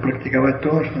 практиковать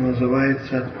то, что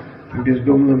называется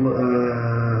бездумным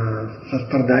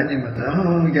состраданием.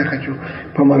 Это я хочу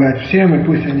помогать всем, и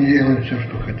пусть они делают все,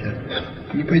 что хотят.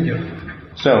 Не пойдет.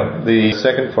 So, the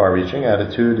second far-reaching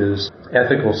attitude is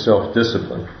ethical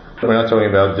self-discipline. We're not talking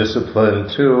about discipline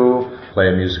to play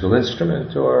a musical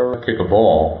instrument or kick a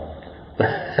ball.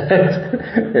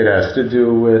 It has to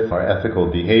do with our ethical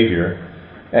behavior.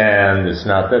 And it's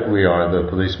not that we are the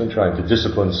policeman trying to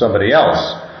discipline somebody else,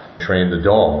 train the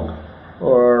dog,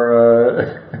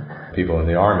 or people in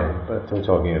the army, but we're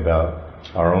talking about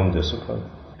our own discipline.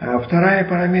 Вторая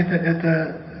парамита –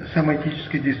 это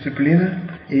самоэтическая дисциплина,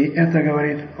 и это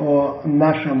говорит о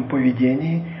нашем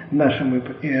поведении, нашем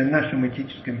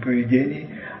этическом поведении.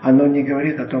 Оно не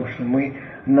говорит о том, что мы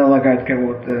налагать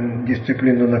кого-то,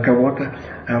 дисциплину на кого-то,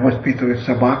 воспитывать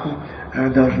собаку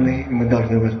мы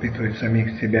должны воспитывать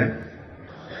самих себя.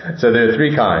 So there are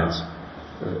three kinds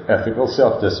of ethical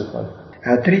self-discipline.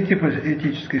 Три типа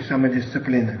этической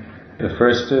самодисциплины. The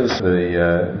first is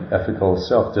the ethical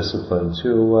self-discipline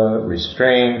to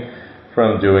restrain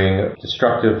from doing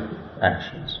destructive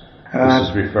actions. This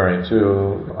is referring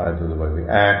to either the way we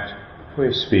act,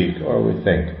 we speak, or we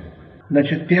think.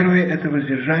 Значит, первое – это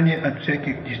воздержание от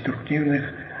всяких деструктивных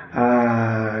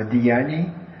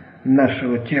деяний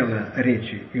нашего тела,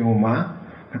 речи и ума,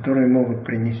 которые могут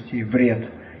принести вред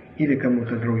или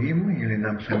кому-то другим, или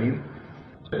нам самим.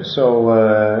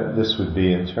 So this would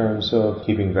be in terms of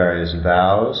keeping various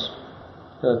vows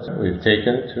that we've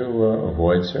taken to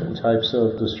avoid certain types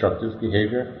of destructive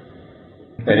behavior.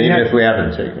 And even if we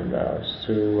haven't taken vows,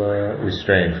 to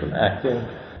restrain from acting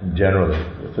generally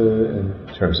in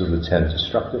terms of the 10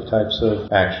 destructive types of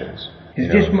actions.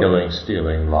 Killing,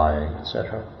 stealing, lying,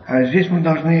 etc. Здесь мы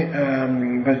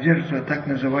должны воздерживаться от так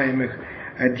называемых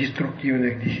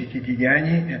деструктивных 10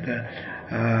 деяний. Это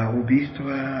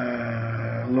убийство,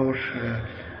 ложь,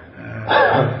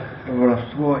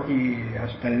 воровство и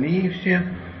остальные все.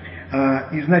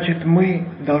 И значит, мы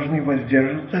должны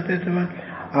воздерживаться от этого.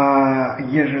 А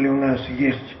ежели у нас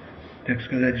есть, так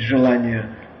сказать, желание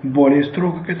более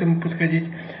строго к этому подходить,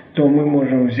 то мы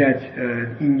можем взять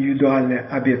индивидуальные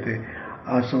обеты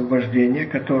освобождения,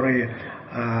 которые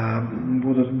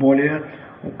будут более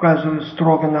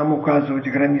строго нам указывать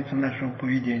границы нашего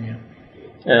поведения.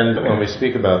 And when we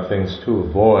speak about things to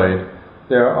avoid,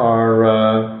 there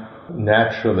are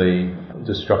naturally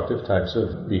destructive types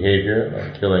of behavior,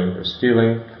 like killing or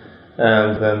stealing,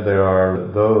 and then there are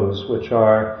those which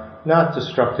are not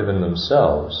destructive in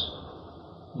themselves.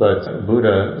 But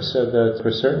Buddha said that for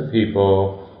certain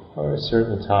people, or at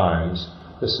certain times,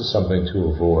 this is something to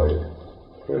avoid.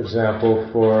 For example,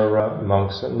 for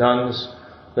monks and nuns,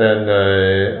 then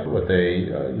what they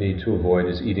need to avoid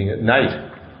is eating at night.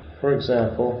 For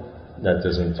example, that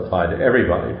doesn't apply to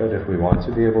everybody, but if we want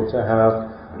to be able to have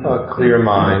a clear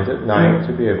mind at night,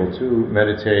 to be able to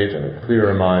meditate and a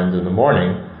clearer mind in the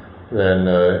morning, then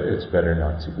it's better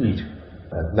not to eat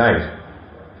at night.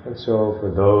 And so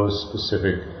for those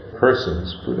specific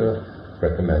persons, Buddha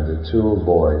recommended to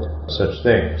avoid such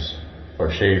things. Or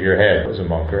shave your head as a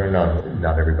monk or a nun.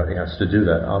 Not everybody has to do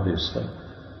that, obviously.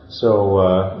 So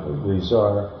these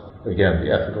are, again,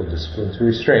 the ethical discipline to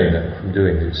restrain them from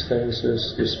doing these things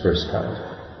is first kind.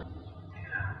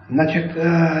 Значит,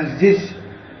 здесь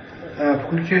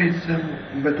включается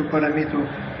в эту парамиту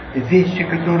вещи,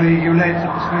 которые являются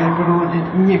по своей природе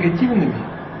негативными,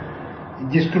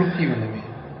 деструктивными.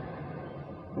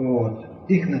 Вот.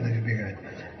 Их надо избегать.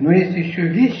 Но есть еще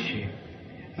вещи,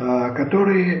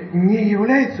 которые не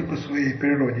являются по своей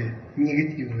природе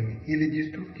негативными или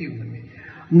деструктивными,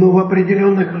 но в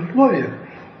определенных условиях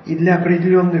и для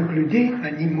определенных людей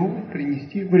они могут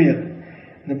принести вред.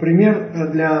 Например,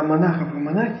 для монахов и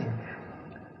монахинь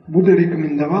Будда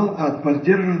рекомендовал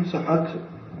воздерживаться от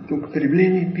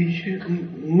употребления пищи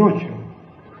ночью.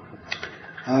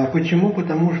 А почему?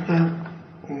 Потому что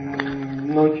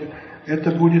ночью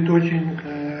это будет очень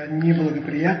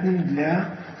неблагоприятным для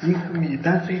их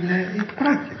медитации, для их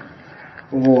практик.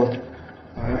 Вот.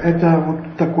 Это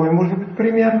вот такой может быть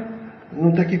пример.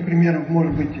 Ну, таких примеров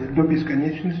может быть до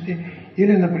бесконечности.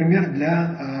 Или, например,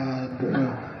 для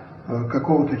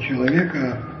какого-то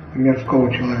человека, мирского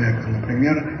человека,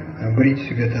 например, брить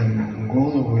себе там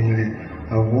голову или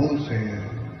волосы,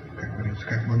 как говорится,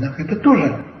 как монах, это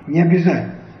тоже не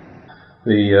обязательно.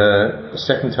 The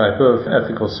second type of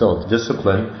ethical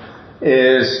self-discipline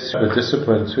is the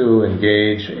discipline to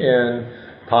engage in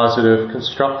positive,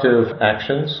 constructive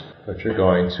actions, which are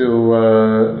going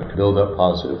to build up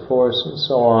positive force and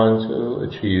so on to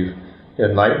achieve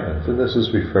enlightenment. And this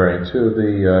is referring to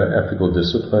the ethical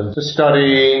discipline to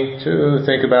study, to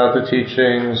think about the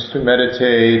teachings, to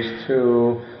meditate,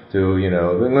 to do,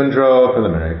 the ngundro,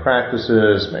 preliminary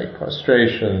practices, make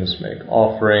prostrations, make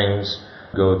offerings,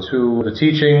 go to the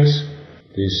teachings,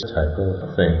 these type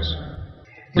of things.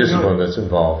 Discipline that's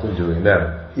involved in doing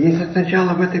them. Если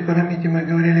сначала в этой парамите мы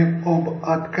говорили об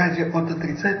отказе от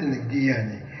отрицательных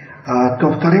деяний,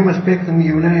 то вторым аспектом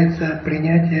является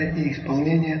принятие и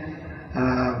исполнение,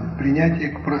 принятие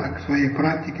к своей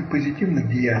практике позитивных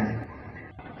деяний.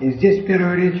 И здесь в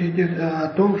первую речь идет о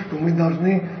том, что мы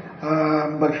должны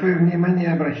большое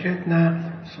внимание обращать на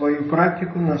свою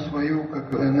практику, на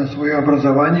свое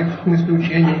образование в смысле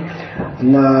учений,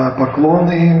 на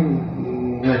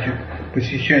поклоны, значит,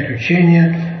 посещать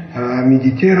учения,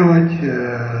 медитировать,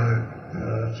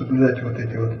 соблюдать вот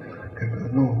эти вот,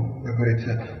 как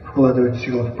говорится, вкладывать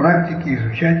силу в практике,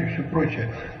 изучать и все прочее.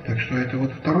 Так что это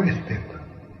вот второй аспект.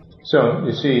 So,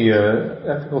 you see,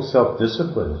 ethical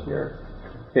self-discipline here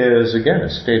is, again, a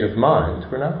state of mind.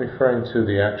 We're not referring to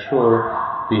the actual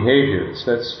behavior. It's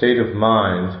that state of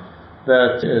mind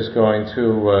that is going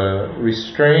to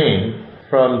restrain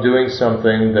from doing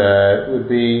something that would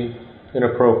be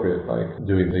inappropriate, like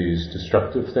doing these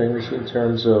destructive things in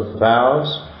terms of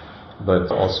vows,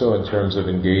 but also in terms of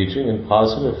engaging in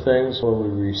positive things where we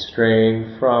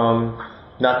restrain from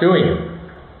not doing it.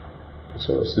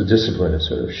 So it's the discipline that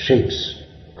sort of shapes,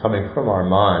 coming from our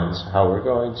minds, how we're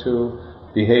going to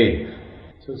behave.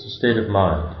 So it's a state of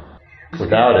mind.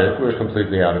 Without it, we're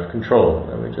completely out of control,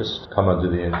 and we just come under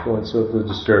the influence of the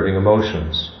disturbing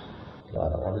emotions. I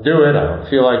don't want to do it, I don't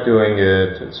feel like doing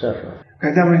it, etc.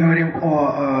 Когда мы говорим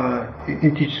о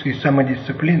этической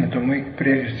самодисциплине, то мы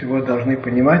прежде всего должны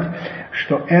понимать,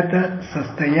 что это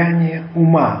состояние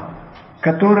ума,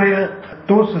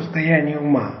 то состояние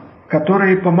ума,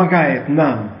 которое помогает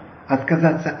нам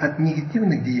отказаться от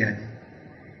негативных деяний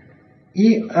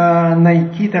и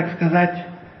найти, так сказать,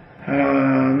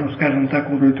 скажем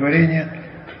так, удовлетворение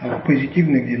в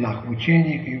позитивных делах, в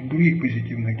учениях и в других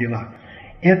позитивных делах.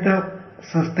 Это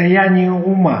состояние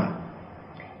ума.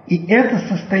 И это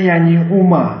состояние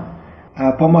ума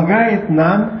помогает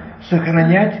нам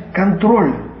сохранять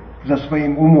контроль за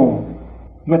своим умом.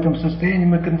 В этом состоянии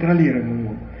мы контролируем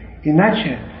ум.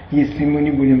 Иначе, если мы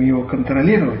не будем его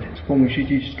контролировать с помощью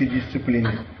этической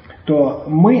дисциплины, то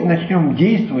мы начнем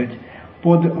действовать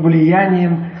под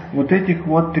влиянием вот этих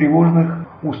вот тревожных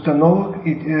установок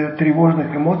и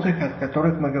тревожных эмоций, о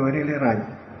которых мы говорили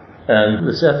ранее. And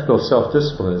this ethical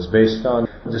self-discipline is based on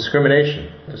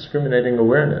discriminating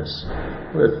awareness.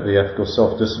 With the ethical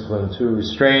self-discipline to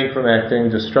restrain from acting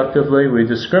destructively, we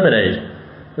discriminate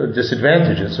the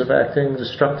disadvantages of acting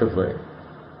destructively.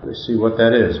 We see what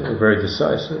that is. We're very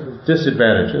decisive.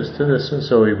 Disadvantages to this, and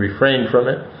so we refrain from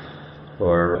it.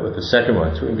 Or with the second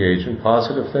one, to engage in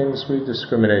positive things, we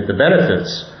discriminate the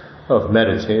benefits of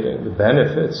meditating, the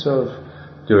benefits of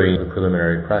doing the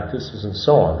preliminary practices and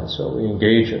so on, and so we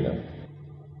engage in them.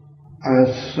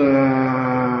 С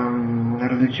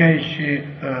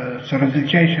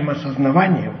различающим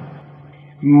осознаванием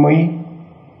мы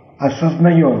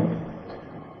осознаем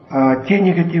те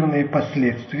негативные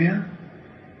последствия,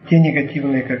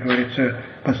 как говорится,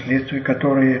 последствия,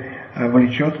 которые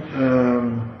влечет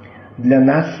для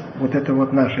нас вот это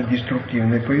вот наше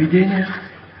деструктивное поведение,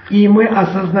 и мы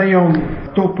осознаем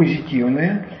то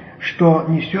позитивное, что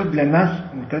несет для нас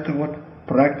вот эта вот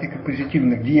практика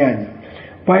позитивных деяний.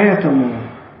 Поэтому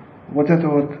вот это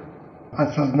вот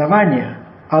осознавание,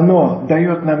 оно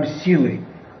дает нам силы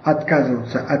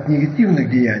отказываться от негативных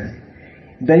деяний,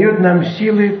 дает нам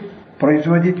силы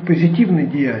производить позитивные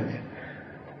деяния.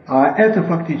 А это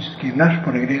фактически наш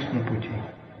прогресс на пути.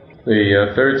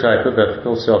 The third type of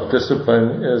ethical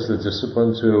self-discipline is the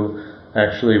discipline to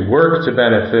actually work to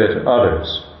benefit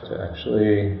others, to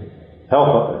actually help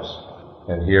others.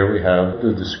 And here we have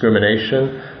the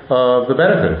discrimination of the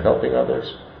benefit of helping others.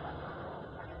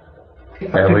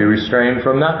 And we refrain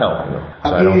from not helping them.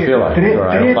 So I don't feel like it, or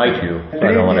I don't like you, so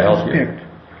I don't want to help you. Аспект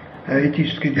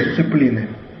этической дисциплины.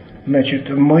 Значит,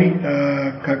 мы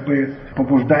как бы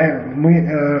побуждаем,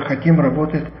 мы хотим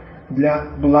работать для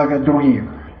блага других.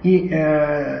 И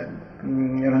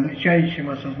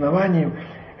различающим осознаванием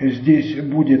здесь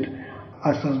будет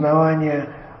осознавание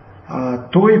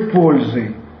той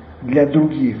пользы для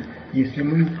других, если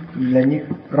мы для них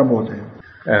работаем.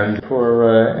 And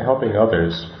for helping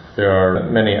others, there are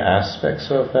many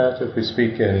aspects of that. If we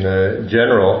speak in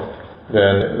general,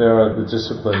 then there are the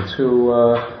discipline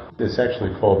to, it's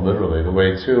actually called literally, the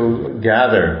way to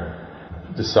gather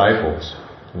disciples.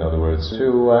 In other words,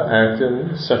 to act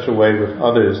in such a way with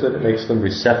others that it makes them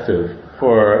receptive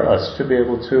for us to be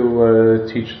able to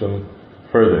teach them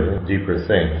further, deeper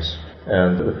things.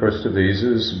 And the first of these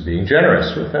is being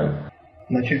generous with them.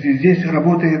 Значит, здесь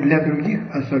работает для других,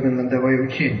 особенно давая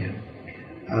учения.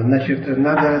 Значит,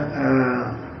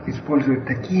 надо использовать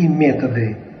такие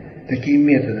методы,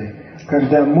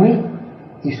 когда мы,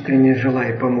 искренне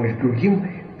желая помочь другим,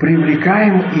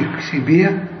 привлекаем их к себе,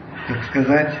 так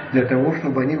сказать, для того,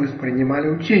 чтобы они воспринимали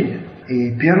учение.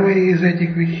 И первая из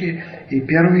этих вещей, и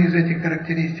первая из этих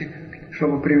характеристик,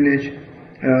 чтобы привлечь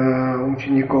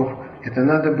учеников, это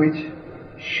надо быть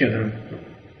щедрым.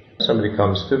 Somebody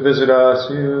comes to visit us,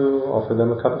 you offer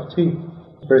them a cup of tea.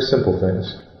 Very simple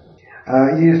things.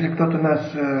 Если кто-то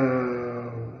нас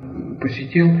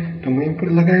посетил, то мы им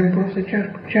предлагаем просто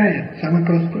чашку чая, самое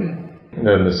простое. And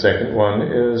then the second one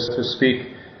is to speak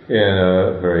in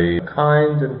a very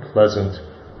kind and pleasant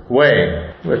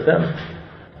way with them.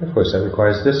 Of course, that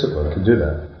requires discipline to do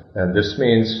that. And this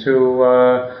means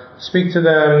to speak to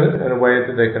them in a way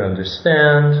that they can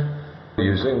understand,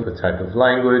 using the type of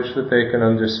language that they can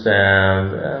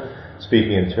understand, and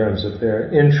speaking in terms of their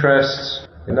interests,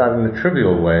 not in a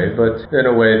trivial way, but in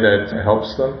a way that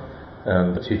helps them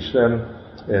and teach them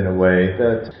in a way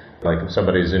that, like if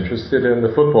somebody's interested in the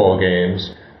football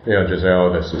games, they don't just say, oh,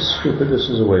 this is stupid, this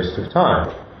is a waste of time.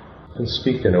 And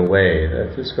speak in a way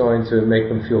that is going to make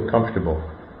them feel comfortable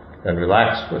and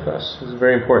relaxed with us. This is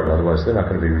very important, otherwise they're not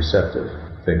going to be receptive.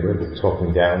 I think we're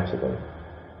talking down to them.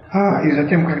 И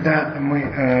затем, когда мы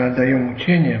даем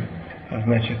учение,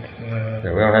 значит... We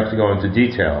don't have to go into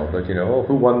detail, but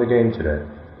who won the game today?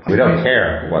 We don't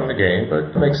care who won the game,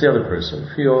 but it makes the other person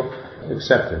feel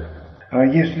accepted.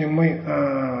 Если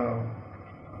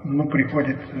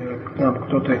приходит к нам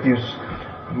кто-то из,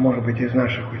 может быть, из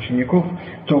наших учеников,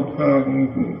 то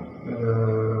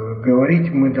говорить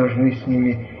мы должны с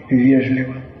ними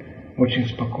вежливо, очень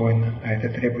спокойно, а это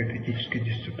требует этической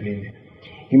дисциплины.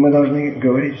 И мы должны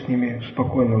говорить с ними в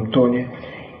спокойном тоне,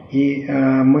 и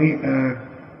мы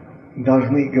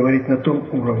должны говорить на том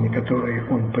уровне, который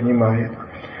он понимает,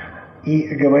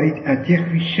 и говорить о тех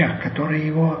вещах, которые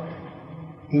его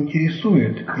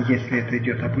интересуют, если это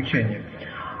идет обучение.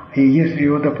 И если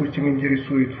его, допустим,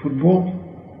 интересует футбол,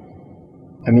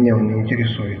 а меня он не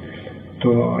интересует,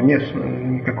 то нет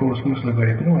никакого смысла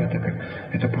говорить,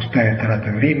 это пустая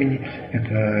трата времени,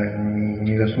 это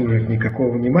не заслуживает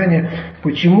никакого внимания.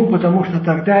 Почему? Потому что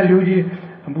тогда люди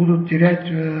будут терять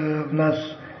в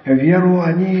нас веру,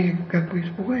 они как бы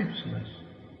испугаются нас.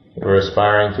 If we're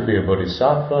aspiring to be a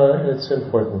bodhisattva, it's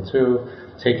important to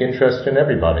take interest in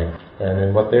everybody and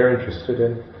in what they're interested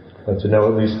in, and to know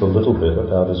at least a little bit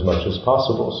about as much as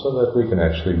possible so that we can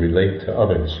actually relate to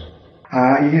others.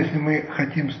 А если мы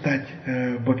хотим стать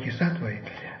бодхисаттвой,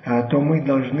 то мы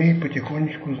должны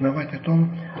потихонечку узнавать о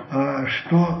том,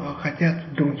 что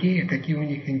хотят другие, какие у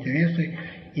них интересы,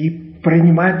 и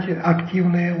принимать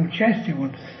активное участие,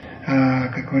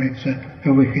 как говорится,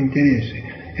 в их интересе.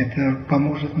 Это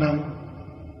поможет нам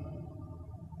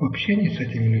в общении с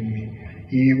этими людьми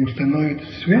и установит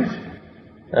связь.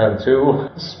 And to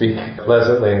speak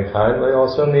pleasantly and kindly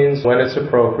also means, when it's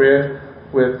appropriate,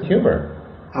 with humor.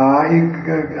 И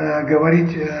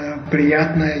говорить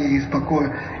приятно и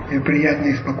спокойно,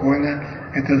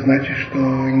 это значит, что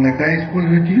иногда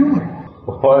использовать юмор.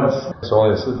 Once, His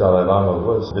Holiness the Dalai Lama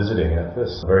was visiting at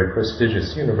this very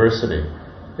prestigious university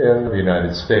in the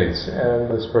United States, and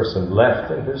this person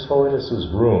left in His Holiness's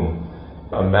room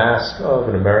a mask of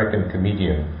an American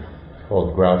comedian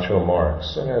called Groucho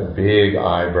Marx, and had big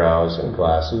eyebrows and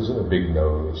glasses and a big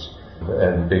nose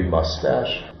and big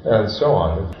mustache and so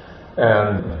on.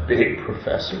 And big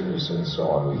professors and so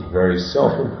on, these very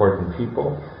self-important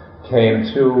people, came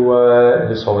to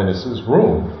His Holiness's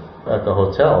room at the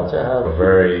hotel to have a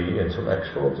very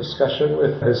intellectual discussion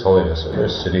with His Holiness. And they're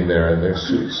sitting there in their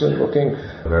suits and looking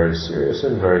very serious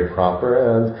and very proper,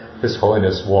 and His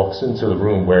Holiness walks into the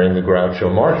room wearing the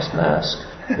Groucho Marx mask.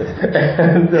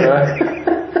 And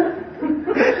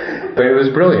it was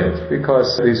brilliant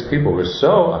because these people were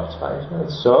so uptight and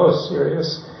so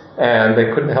serious, and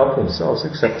they couldn't help themselves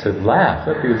except to laugh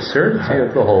at the absurdity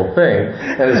of the whole thing.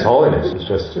 And His Holiness was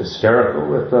just hysterical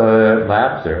with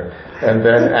laughter. And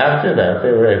then after that,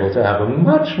 they were able to have a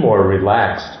much more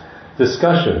relaxed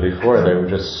discussion. Before, they were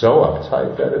just so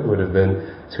uptight that it would have been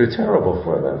too terrible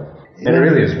for them. And it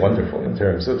really is wonderful in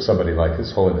terms of somebody like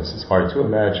His Holiness. It's hard to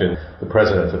imagine the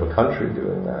president of a country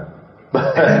doing that.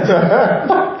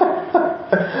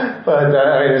 But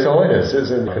His Holiness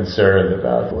isn't concerned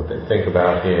about what they think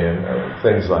about him or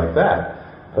things like that.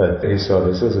 But he saw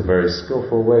this as a very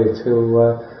skillful way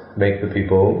to make the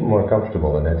people more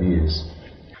comfortable and at ease.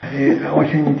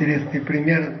 Очень интересный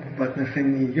пример в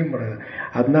отношении юмора.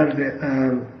 Однажды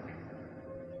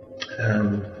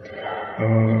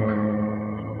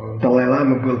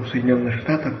Далай-лама был в Соединенных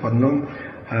Штатах в одном,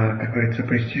 как говорится,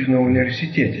 престижном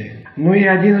университете. Ну и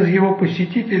один из его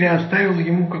посетителей оставил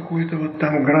ему какую-то вот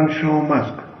там гранд-шоу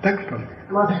маску. Так что ли?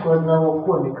 Маску одного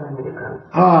комика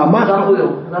американского. Маску.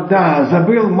 Забыл. Да,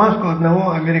 забыл маску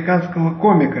одного американского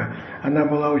комика. Она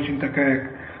была очень такая,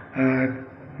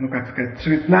 ну как сказать,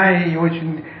 цветная и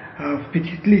очень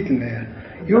впечатлительная.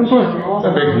 И он просто...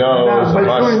 Big nose,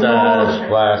 большой mustache, нос,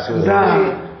 glasses. да,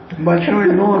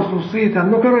 большой нос, усы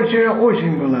там. Ну, короче,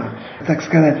 очень была, так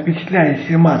сказать,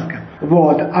 впечатляющая маска.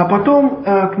 Вот. А потом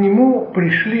к нему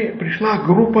пришла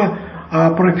группа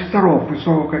профессоров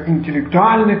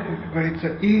высокоинтеллектуальных, как говорится,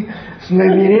 и с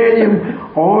намерением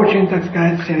очень, так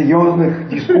сказать, серьезных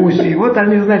дискуссий. Вот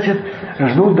они, значит,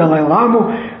 ждут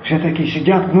Далай-ламу, все такие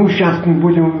сидят, ну, сейчас мы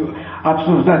будем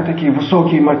обсуждать такие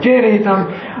высокие материи, там,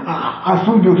 о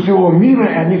судьбах всего мира,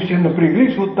 и они все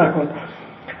напряглись вот так вот.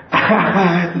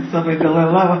 Этот самый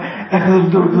Далай-лама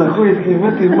вдруг заходит в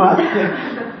этой маске.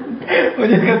 У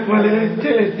них отвалились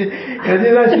челюсти, и они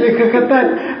начали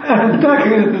хохотать. Так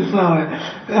это самое,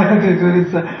 как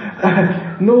говорится.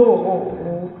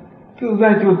 Ну,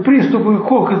 знаете, вот приступы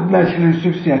хохот начались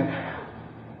у всех.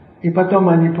 И потом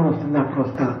они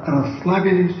просто-напросто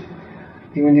расслабились,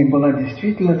 и у них была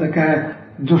действительно такая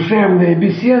душевная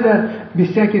беседа, без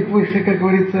всяких выше, как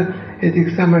говорится,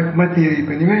 этих самых материй.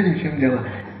 Понимаете, в чем дело?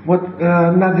 Вот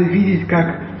надо видеть,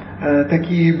 как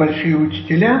такие большие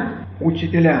учителя,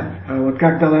 вот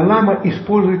как Далай-лама,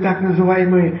 используют так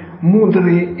называемые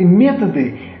мудрые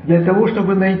методы для того,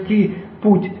 чтобы найти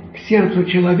путь к сердцу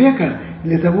человека,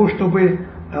 для того, чтобы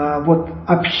вот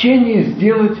общение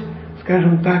сделать,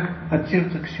 скажем так, от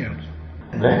сердца к сердцу.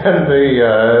 Then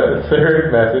the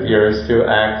third method here is to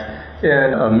act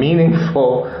in a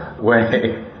meaningful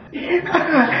way.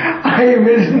 I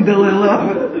imagine Dalai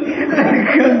Lama. I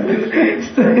can't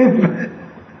stand.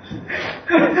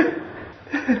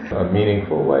 A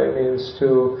meaningful way means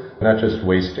to not just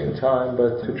wasting time,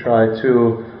 but to try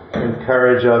to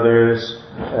encourage others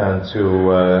and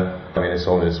to, His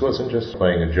Holiness wasn't just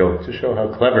playing a joke to show how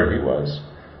clever he was,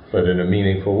 but in a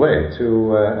meaningful way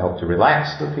to help to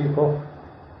relax the people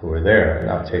who were there and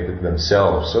not take it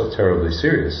themselves so terribly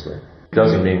seriously. It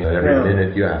doesn't mean that every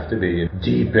minute you have to be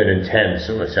deep and intense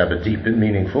and let's have a deep and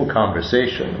meaningful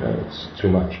conversation. It's too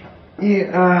much. И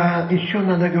еще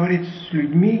надо говорить с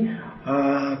людьми,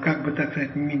 как бы так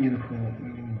сказать, meaningful,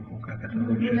 как это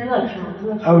лучше?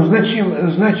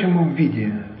 В значимом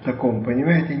виде, в таком,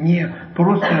 понимаете, не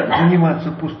просто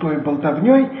заниматься пустой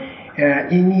болтовней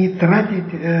и не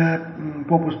тратить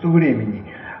попусту времени.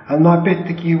 Но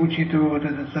опять-таки, учитывая вот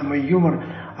этот самый юмор,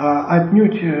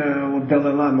 отнюдь вот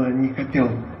Далай-лама не хотел,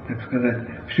 так сказать,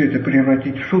 все это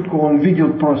превратить в шутку. Он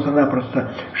видел просто-напросто,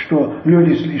 что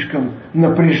люди слишком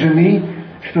напряжены,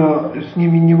 что с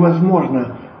ними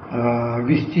невозможно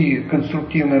вести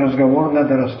конструктивный разговор,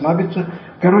 надо расслабиться.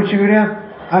 Короче говоря,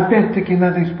 опять-таки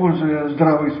надо, используя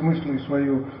здравый смысл и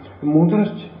свою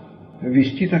мудрость,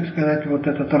 вести, так сказать, вот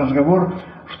этот разговор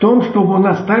в том, чтобы он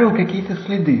оставил какие-то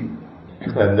следы.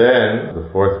 And then the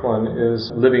fourth one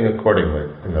is living accordingly.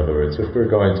 In other words, if we're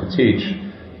going to teach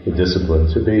the discipline,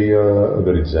 to be a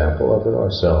good example of it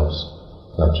ourselves.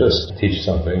 Not just teach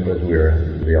something, but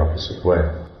we're the opposite way.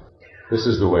 This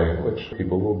is the way in which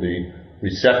people will be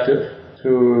receptive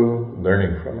to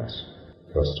learning from us,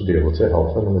 for us to be able to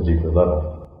help them on a deeper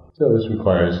level. So this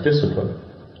requires discipline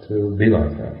to be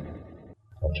like that.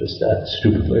 Not just act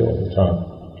stupidly all the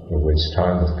time, or waste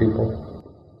time with people.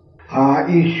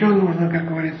 И еще нужно, как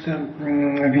говорится,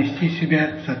 вести себя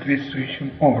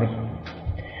соответствующим образом.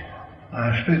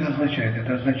 Что это означает?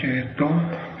 Это означает то,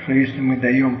 что если мы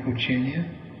даем учение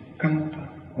кому-то,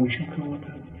 учим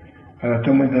кого-то,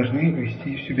 то мы должны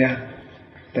вести себя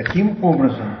таким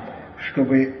образом,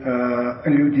 чтобы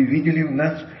люди видели в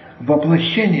нас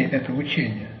воплощение этого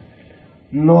учения.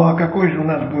 Ну а какое же у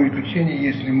нас будет учение,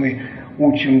 если мы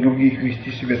учим других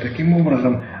вести себя таким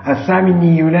образом, а сами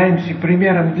не являемся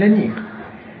примером для них?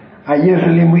 А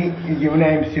ежели мы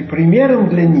являемся примером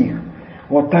для них,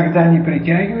 вот тогда они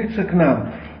притягиваются к нам,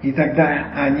 и тогда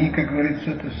они, как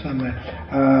говорится, это самое,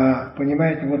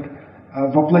 понимаете, вот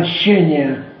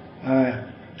воплощение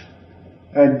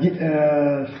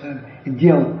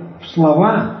дел в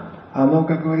слова, оно,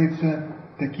 как говорится,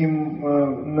 таким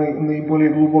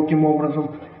наиболее глубоким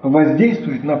образом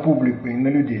воздействует на публику и на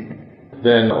людей.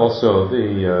 Then also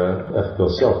the ethical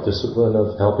self-discipline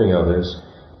of helping others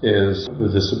is the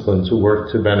discipline to work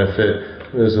to benefit.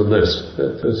 There's a list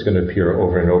that is going to appear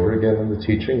over and over again in the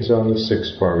teachings on the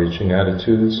 6 far-reaching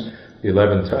attitudes, the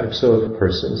 11 types of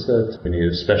persons that we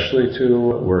need especially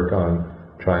to work on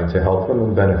trying to help them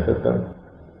and benefit them.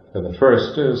 And the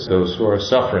first is those who are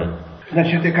suffering.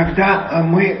 Значит, и когда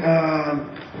мы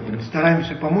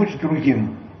стараемся помочь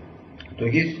другим, то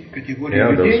есть категория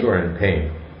людей, those who are in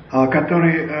pain.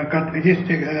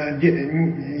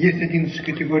 Есть 11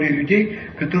 категорий людей,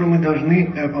 которым мы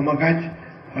должны помогать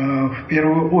в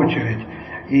первую очередь.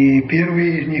 И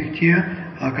первые из них те,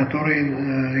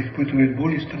 которые испытывают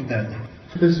боль и страдания.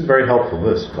 This is a very helpful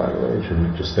list, by the way. You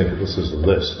shouldn't just think of this as a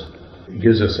list. It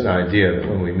gives us an idea that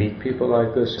when we meet people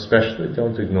like this, especially,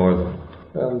 don't ignore them.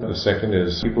 And the second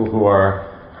is people who are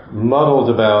muddled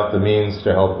about the means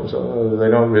to help themselves. They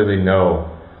don't really know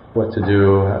what to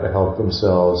do, how to help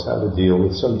themselves, how to deal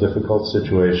with some difficult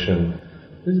situation.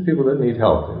 These are people that need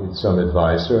help. They need some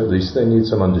advice, or at least they need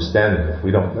some understanding if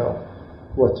we don't know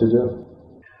what to do.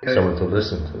 Someone to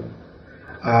listen to.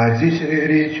 Здесь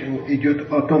речь идет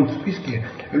о том списке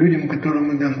людям, которым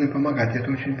мы должны помогать.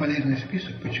 Это очень полезный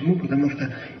список. Почему? Потому что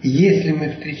если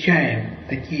мы встречаем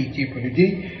такие типы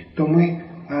людей, то мы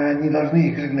не должны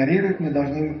их игнорировать, мы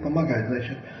должны им помогать.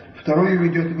 Значит, второе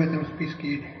идет в этом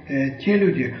списке те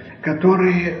люди,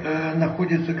 которые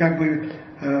находятся как бы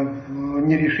в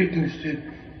нерешительности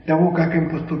того, как им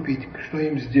поступить, что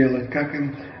им сделать, как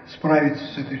им справиться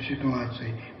с этой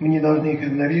ситуацией. Мы не должны их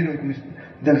игнорировать, мы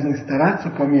должны стараться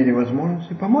по мере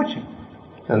возможности помочь им.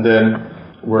 And then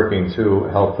working to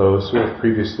help those who have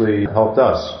previously helped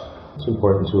us. It's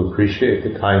important to appreciate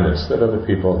the kindness that other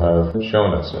people have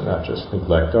shown us and not just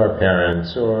neglect our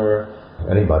parents or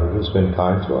anybody who's been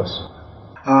kind to us.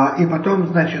 И потом,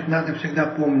 значит, надо всегда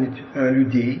помнить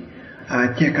людей,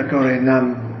 те, которые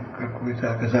нам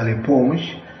какую-то оказали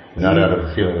помощь. Not out of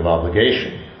a feeling of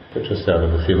obligation, but just out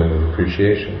of a feeling of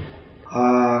appreciation.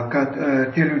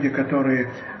 Те люди, которые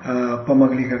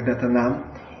помогли когда-то нам.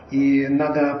 И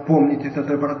надо помнить эту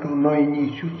доброту, но и не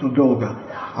из чувства долга,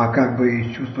 а как бы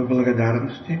из чувства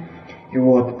благодарности.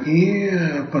 И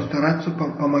постараться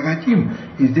помогать им.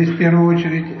 И здесь в первую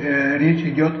очередь речь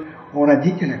идет о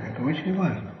родителях. Это очень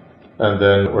важно. And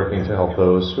then working to help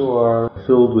those who are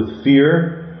filled with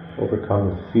fear,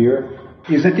 overcome with fear.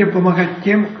 И затем помогать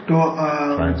тем, кто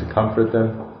trying to comfort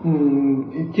them.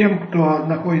 И тем, кто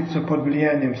находится под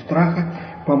влиянием страха,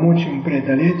 помочь им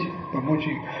преодолеть,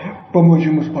 помочь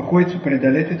им успокоиться,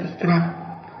 преодолеть этот страх.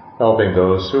 Helping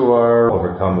those who are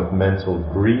overcome with mental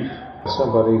grief,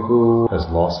 somebody who has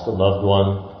lost a loved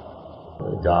one,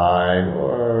 or died,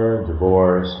 or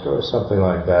divorced, or something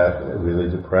like that, really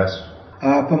depressed.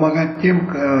 Помогать тем,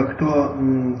 кто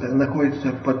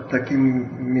находится под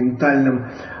таким ментальным,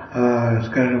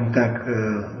 скажем так,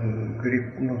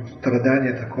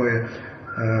 страдание такое,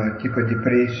 типа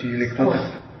депрессии или кто-то.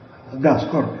 Да,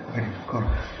 скорбь.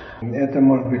 Это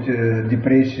может быть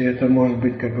депрессия, это может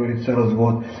быть, как говорится,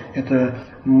 развод. Это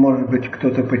может быть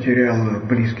кто-то потерял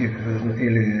близких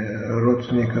или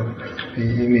родственников,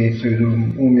 имеется в виду,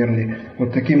 умерли.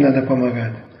 Вот таким надо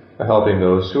помогать. Helping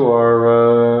those who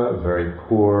are very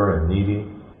poor and needy.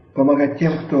 Помогать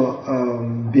тем, кто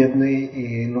бедные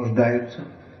и нуждаются.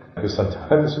 Because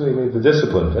sometimes we need the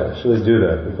discipline to actually do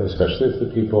that, because especially if the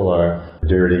people are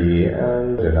dirty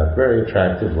and they're not very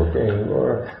attractive looking,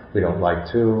 or we don't like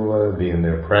to be in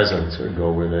their presence or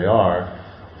go where they are,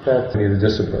 that we need the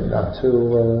discipline not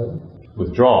to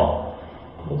withdraw,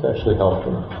 but to actually help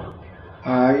them.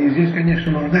 И здесь,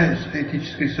 конечно, нуждается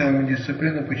этическая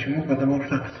самодисциплина. Почему? Потому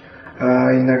что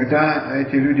иногда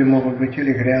эти люди могут быть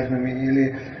или грязными,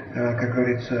 или, как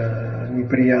говорится,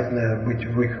 неприятно быть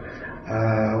в их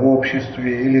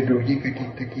обществе, или другие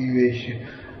какие-то такие вещи.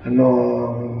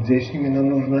 Но здесь именно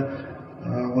нужна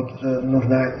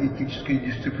этическая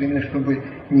дисциплина, чтобы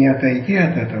не отойти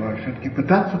от этого, а все-таки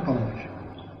пытаться помочь.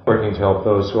 working to help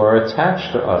those who are attached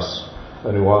to us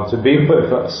and who want to be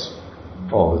with us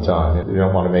all the time. We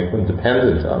don't want to make them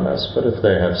dependent on us, but if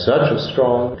they have such a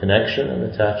strong connection and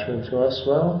attachment to us,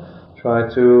 well, try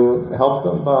to help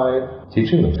them by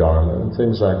teaching them Dharma and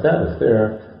things like that if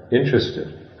they're interested.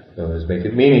 In other words, make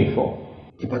it meaningful.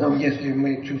 И потом, если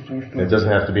мы чувствуем, что... It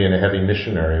doesn't have to be in a heavy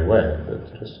missionary way, but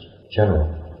just general.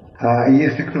 А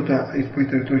если кто-то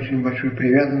испытывает очень большую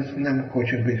привязанность к нам,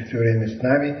 хочет быть все время с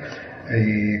нами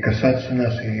и касаться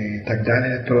нас и так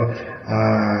далее, то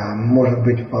может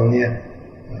быть вполне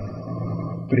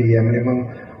приемлемым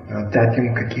дать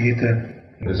им какие-то...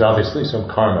 There's obviously some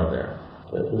karma there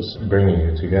that was bringing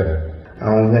you together.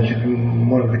 Значит,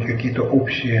 может быть, какие-то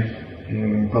общие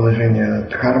положения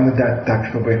дхармы дать так,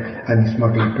 чтобы они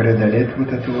смогли преодолеть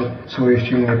вот эту вот свою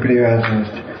сильную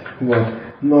привязанность. Вот.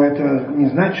 Но это не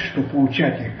значит, что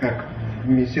поучать их как в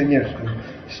миссионерском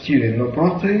стиле, но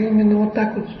просто именно вот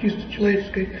так вот с чисто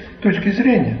человеческой точки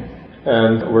зрения.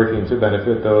 And working to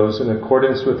benefit those in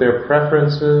accordance with their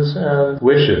preferences and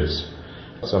wishes.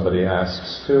 Somebody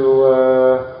asks to,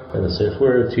 let's say if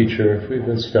we're a teacher, if we've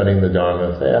been studying the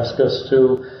Dharma, if they ask us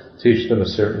to teach them a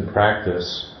certain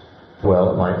practice,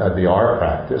 well, it might not be our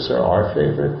practice or our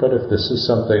favorite, but if this is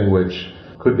something which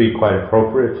could be quite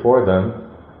appropriate for them,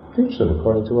 teach them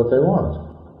according to what they want.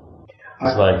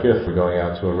 It's like if we're going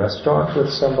out to a restaurant with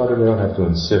somebody, we don't have to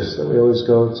insist that we always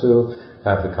go to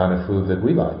have the kind of food that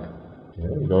we like.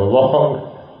 You go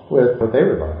along with what they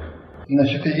would like.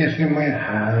 Значит, если мы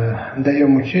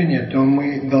даем учение, то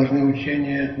мы должны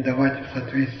учение давать в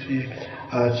соответствии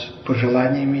с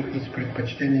пожеланиями и с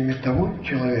предпочтениями того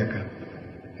человека,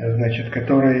 значит,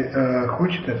 который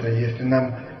хочет это. Если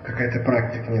нам какая-то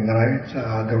практика не нравится,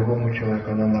 а другому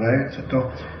человеку она нравится,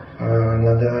 то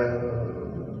надо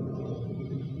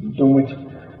думать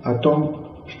о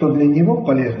том, что для него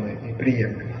полезно и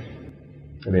приемлемо.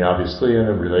 I mean, obviously, in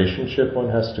a relationship, one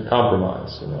has to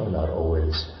compromise. Not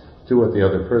always do what the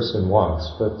other person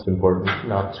wants, but it's important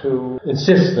not to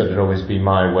insist that it always be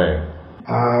my way.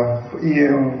 И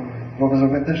в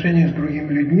взаимоотношениях с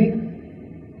другими людьми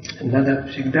надо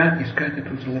всегда искать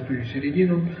эту золотую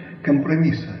середину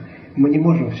компромисса. Мы не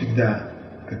можем всегда,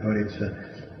 как говорится,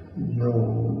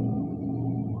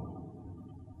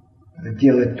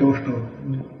 делать то, что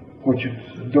хочет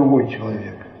другой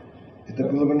человек. Это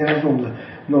было бы неразумно.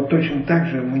 Но точно так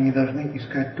же мы не должны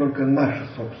искать только наши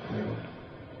собственные,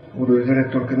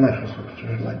 удовлетворять только наши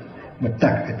собственные желания. Мы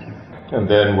так хотим. And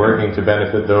then working to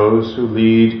benefit those who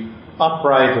lead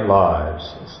upright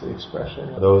lives, that's the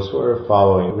expression. Those who are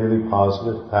following a really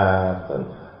positive path and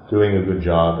doing a good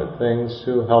job at things,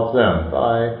 to help them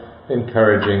by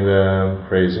encouraging them,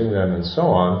 praising them, and so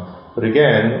on. But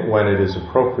again, when it is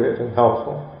appropriate and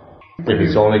helpful. If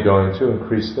it's only going to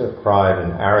increase their pride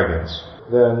and arrogance,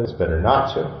 then it's better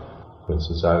not to. For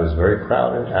instance, I was very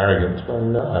proud and arrogant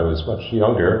when I was much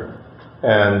younger,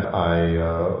 and I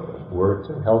worked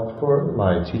and helped for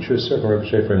my teacher, Sir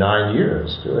Rinpoche, for 9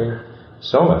 years, doing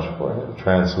so much for him,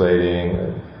 translating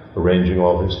and arranging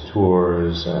all his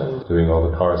tours and doing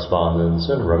all the correspondence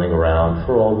and running around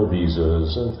for all the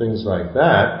visas and things like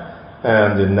that.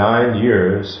 And in 9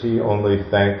 years, he only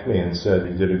thanked me and said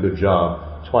he did a good job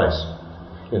twice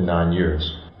in 9 years.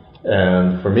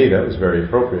 And for me, that was very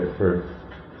appropriate. For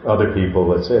other people,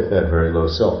 let's say, if they had very low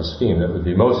self-esteem, that would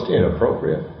be most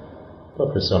inappropriate.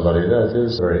 But for somebody that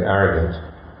is very arrogant,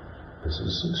 this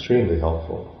is extremely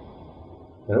helpful.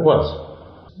 And it was.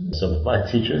 Some of my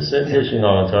teachers said, "Teaching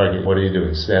on a target, what are you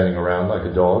doing? Standing around like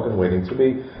a dog and waiting to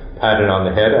be patted on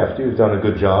the head after you've done a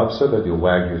good job so that you'll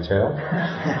wag your tail?"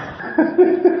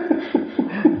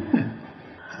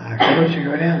 Короче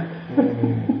говоря,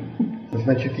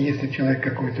 значит, если человек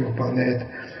какой-то выполняет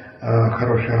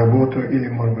хорошую работу, или,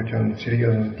 может быть, он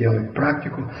серьезно делает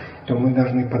практику, то мы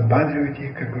должны подбадривать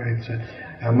их, как говорится,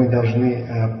 мы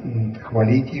должны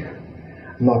хвалить их.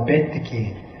 Но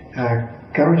опять-таки,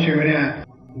 короче говоря,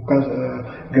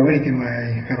 говорить им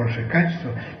о их хороших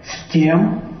качествах с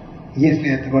тем,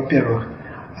 если это, во-первых,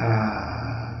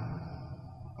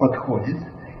 подходит,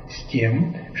 с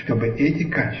тем, чтобы эти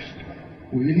качества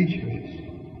увеличивались,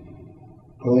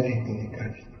 положительные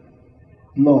качества.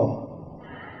 Но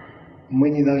мы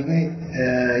не должны,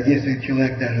 если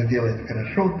человек даже делает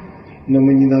хорошо, но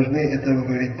мы не должны этого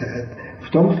говорить в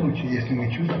том случае, если мы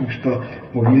чувствуем, что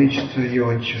увеличится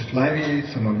его тщеславие,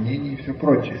 самомнение и все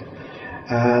прочее.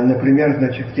 Например,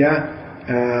 значит, я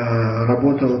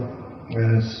работал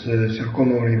с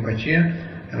Серкомом Ринпоче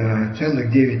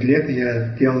целых 9 лет,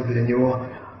 я делал для него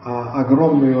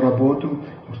огромную работу,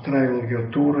 устраивал ее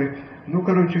туры. Ну,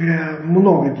 короче говоря,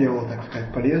 много делал, так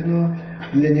сказать, полезного.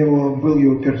 Для него был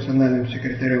его персональным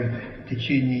секретарем в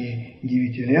течение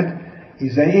 9 лет. И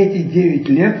за эти 9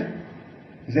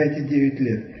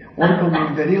 лет он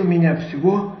поблагодарил меня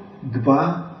всего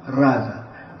 2 раза.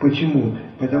 Почему?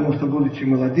 Потому что, будучи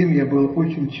молодым, я был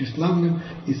очень тщеславным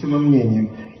и самомнением.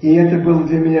 И это было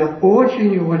для меня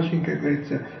очень и очень, как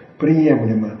говорится,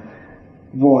 приемлемо.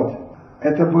 Вот.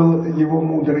 Это был его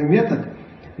мудрый метод.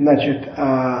 Значит,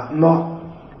 но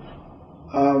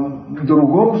в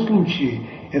другом случае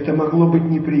это могло быть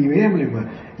неприемлемо,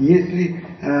 если,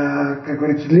 как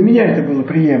говорится, для меня это было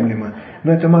приемлемо,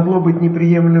 но это могло быть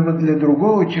неприемлемо для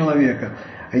другого человека,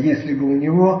 если бы у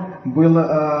него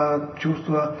было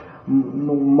чувство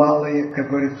малой, как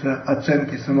говорится,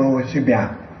 оценки самого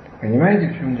себя.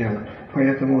 Понимаете, в чем дело?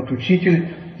 Поэтому вот учитель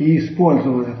и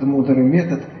использовал этот мудрый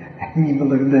метод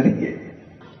неблагодарения.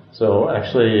 So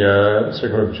actually, Sri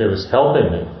was helping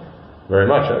me very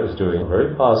much. I was doing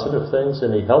very positive things,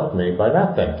 and he helped me by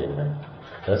not thanking me.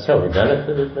 That's how he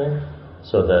benefited me,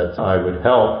 so that I would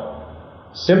help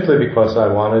simply because I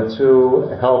wanted to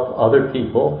help other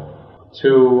people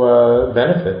to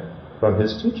benefit from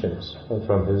his teachings and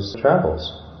from his travels.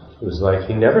 It was like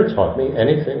he never taught me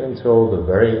anything until the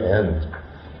very end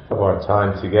of our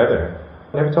time together.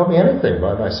 He never taught me anything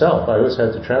by myself. I always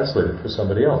had to translate it for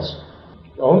somebody else.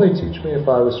 Only teach me if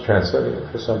I was translating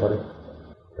it for somebody.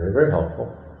 Very, very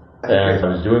helpful. And I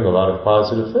was doing a lot of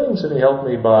positive things, and he helped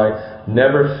me by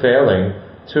never failing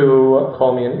to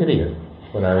call me an idiot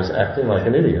when I was acting like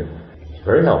an idiot.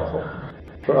 Very helpful.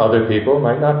 For other people, it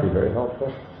might not be very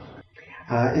helpful.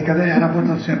 И когда я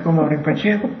работал с Серкомом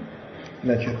Ринпоче,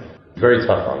 значит, very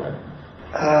tough on me.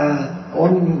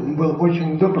 Он был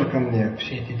очень добр ко мне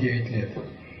все эти 9 лет.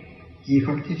 И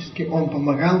фактически он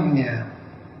помогал мне,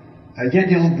 а я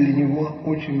делал для него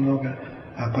очень много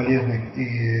полезных и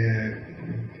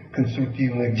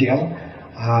конструктивных дел.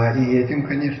 И этим,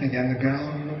 конечно, я набирал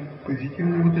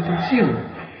позитивную вот эту силу.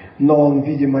 Но он,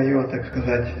 видя мое, так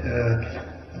сказать,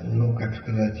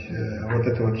 вот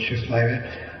это вот тщеславие,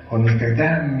 он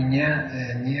никогда меня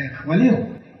не хвалил.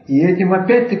 И этим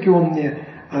опять-таки он мне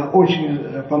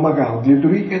очень помогал. Для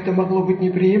других это могло быть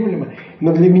неприемлемо,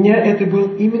 но для меня это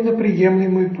был именно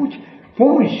приемлемый путь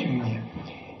помощи мне.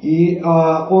 И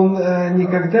он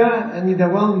никогда не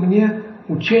давал мне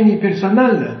учений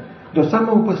персонально до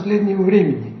самого последнего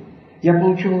времени. Я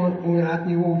получил от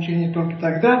него учение только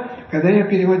тогда, когда я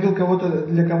переводил кого-то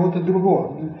для кого-то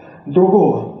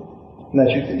другого.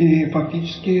 Значит, и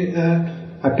фактически,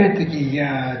 опять-таки,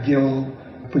 я делал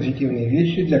позитивные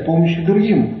вещи для помощи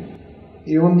другим.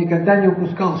 И он никогда не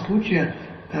упускал случая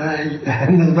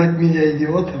назвать меня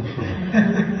идиотом,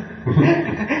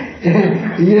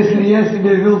 если я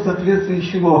себя вел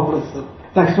соответствующим образом.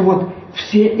 Так что вот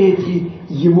все эти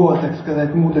его, так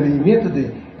сказать, мудрые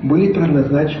методы были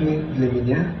предназначены для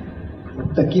меня.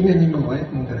 Вот такими они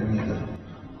бывают мудрые методы.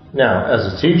 Now, as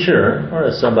a teacher or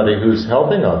as somebody who's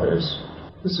helping others,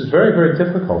 this is very, very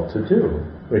difficult to do.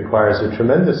 It requires a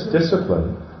tremendous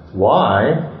discipline.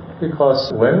 Why?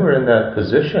 Because when we're in that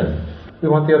position, we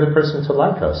want the other person to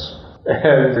like us.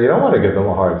 And we don't want to give them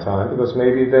a hard time because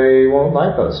maybe they won't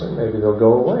like us and maybe they'll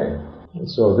go away. And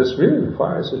so this really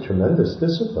requires a tremendous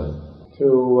discipline to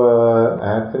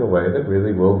act in a way that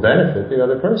really will benefit the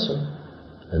other person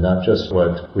and not just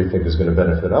what we think is going to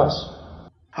benefit us.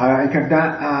 И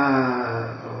когда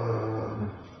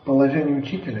положение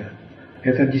учителя,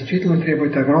 это действительно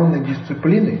требует огромной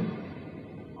дисциплины,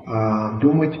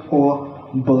 думать о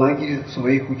благе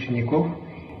своих учеников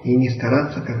и не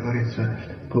стараться, как говорится,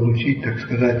 получить, так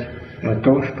сказать,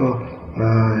 то, что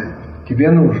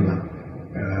тебе нужно.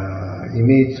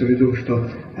 Имеется в виду, что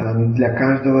для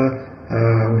каждого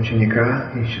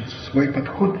ученика ищется свой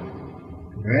подход.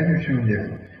 Понимаете, в чем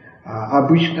дело?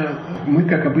 Обычно, мы,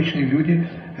 как обычные люди,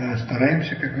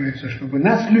 стараемся, как говорится, чтобы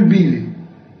нас любили.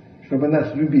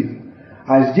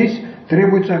 А здесь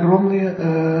требуется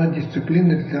огромная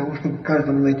дисциплина для того, чтобы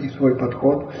каждому найти свой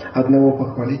подход, одного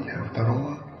похвалить, а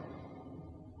второго,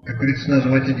 как говорится,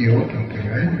 назвать идиотом.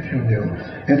 Понимаете, в чем дело?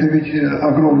 Это ведь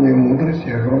огромная мудрость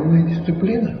и огромная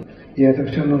дисциплина. И это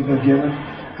все нужно делать,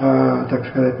 так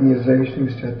сказать, вне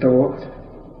зависимости от того,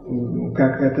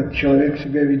 как этот человек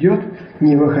себя ведет,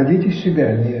 не выходить из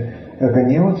себя, не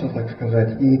гневаться, так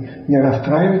сказать, и не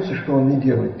расстраиваться, что он не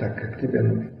делает так, как тебе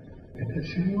нужно. Это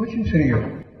очень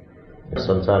серьезно.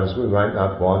 Sometimes we might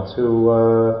not want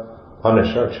to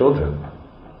punish our children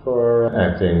for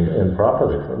acting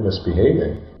improperly, for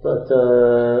misbehaving, but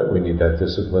we need that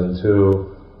discipline to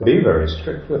be very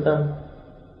strict with them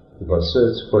because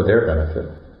it's for their benefit.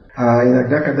 А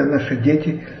иногда, когда наши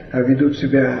дети ведут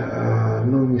себя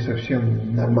не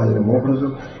совсем нормальным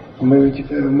образом,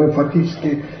 мы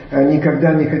фактически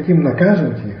никогда не хотим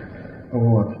наказывать их,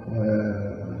 Вот.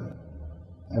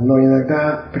 Но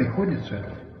иногда приходится,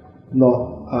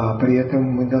 но при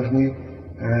этом мы должны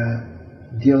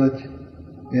делать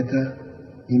это,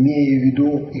 имея в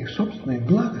виду их собственное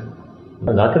благо.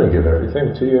 I'm not going to give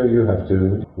everything to you. You have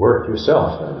to work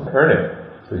yourself and earn it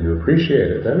so you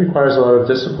appreciate it. That requires a lot of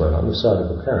discipline on the side of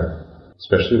the parent,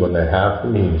 especially when they have the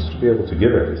means to be able to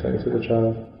give everything to the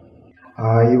child.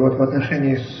 И вот в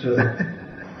отношении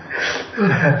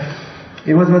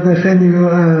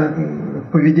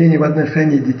поведения в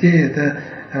отношении детей, это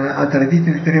от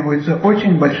родителей требуется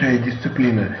очень большая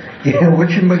дисциплина и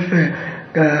очень большое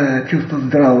чувство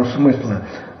здравого смысла.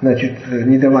 Значит,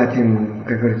 не давать им,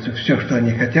 как говорится, все, что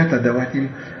они хотят, а давать им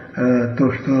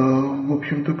то, что, в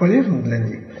общем-то, полезно для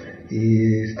них.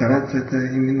 И стараться это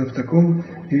именно в таком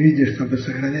виде, чтобы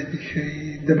сохранять еще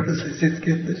и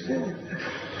добрососедские отношения.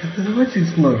 Это очень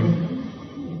сложно.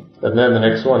 And then the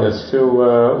next one is to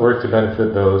work to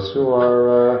benefit those who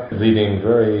are leading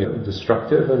very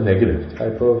destructive and negative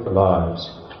type of lives.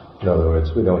 In other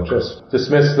words, we don't just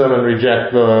dismiss them and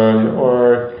reject them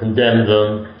or condemn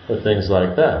them or things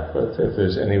like that. But if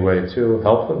there's any way to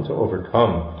help them to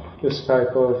overcome this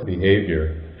type of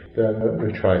behavior, then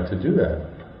we try to do that.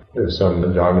 There's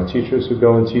some Dharma teachers who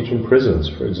go and teach in prisons,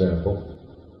 for example,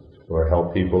 or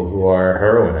help people who are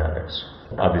heroin addicts.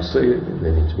 Obviously, they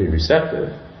need to be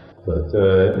receptive, but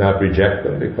not reject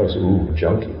them because, ooh,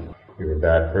 junkie, you're a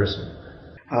bad person.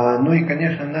 Ну и,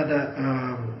 конечно,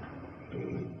 надо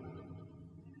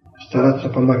стараться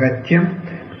помогать тем,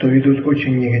 кто ведут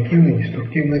очень негативный,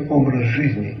 деструктивный образ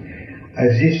жизни. А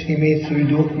здесь имеется в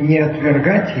виду не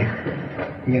отвергать их,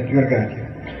 не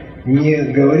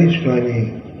говорить, что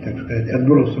они, так сказать,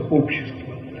 отбросы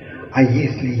общества, а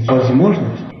если есть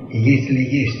возможность, если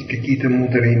есть какие-то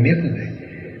мудрые методы,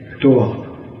 то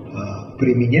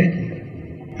применять их,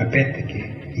 опять-таки,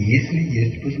 если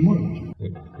есть возможность.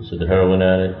 So the heroin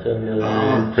addict and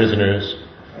the prisoners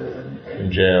in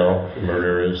jail, the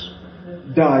murderers.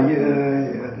 Да,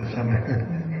 это самое.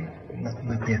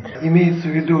 Нет. Имеется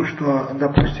в виду, что,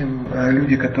 допустим,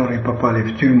 люди, которые попали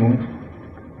в тюрьму,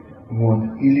 вот,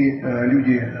 или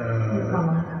люди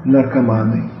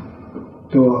наркоманы,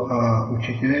 то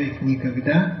учителя их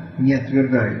никогда не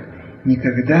отвергают,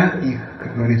 никогда их,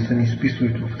 как говорится, не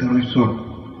списывают во второй сорт.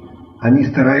 Они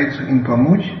стараются им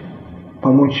помочь,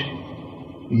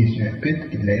 если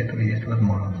опять-таки для этого есть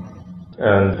возможность.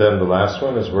 And then the last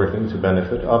one is working to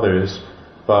benefit others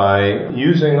by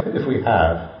using, if we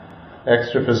have,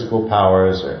 extra physical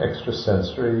powers or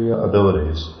extrasensory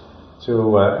abilities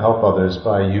to help others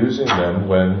by using them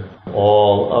when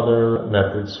all other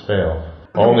methods fail,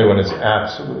 only when it's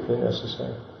absolutely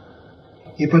necessary.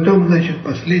 И потом, значит,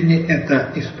 последнее –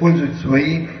 это использовать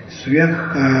свои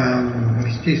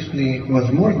сверхъестественные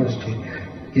возможности,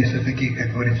 если такие,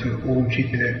 как говорится, у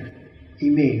учителя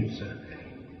имеются,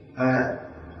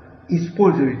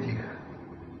 использовать их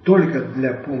только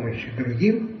для помощи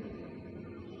другим,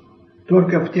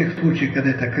 только в тех случаях,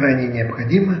 когда это крайне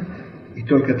необходимо, и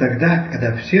только тогда,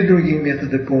 когда все другие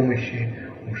методы помощи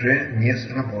уже не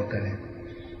сработали.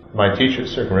 My teacher,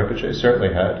 Circum Rinpoche,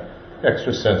 certainly had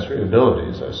extrasensory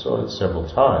abilities. I saw it several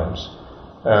times.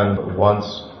 And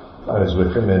once I was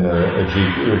with him in a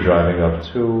jeep. We were driving up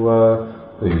to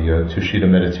the Tushita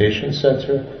Meditation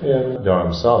Center in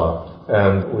Dharamsala.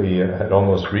 And we had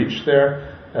almost reached there.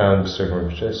 And Circum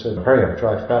Rinpoche said, hurry up,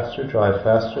 drive faster,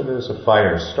 there's a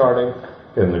fire starting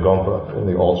in the Gompa, in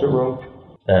the altar room.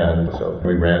 And so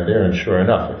we ran there, and sure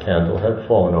enough, a candle had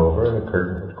fallen over and the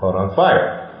curtain had caught on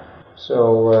fire.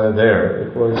 So there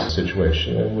it was a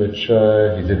situation in which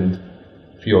he didn't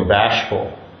feel bashful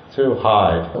to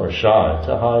hide or shy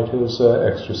to hide his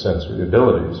extrasensory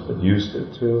abilities, but used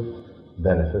it to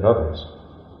benefit others.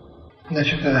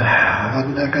 Значит, когда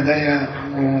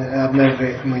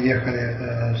однажды мы ехали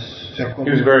с церковью...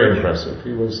 He was very impressive.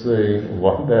 He was the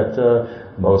one that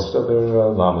most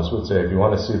other lamas would say, if you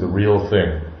want to see the real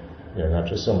thing, you know, not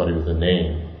just somebody with a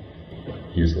name,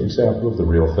 he's the example of the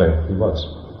real thing. He was.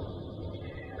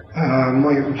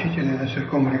 Мой учитель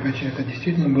Circum Rinpoche, это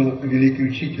действительно был великий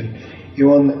учитель. И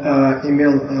он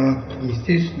имел,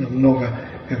 естественно, много,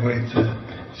 как говорится,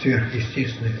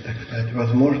 сверхъестественных, так сказать,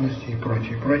 возможностей и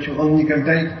прочее. Он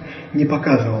никогда их не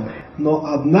показывал. Но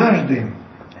однажды,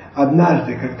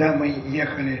 когда мы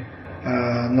ехали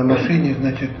на машине,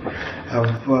 значит,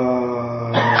 в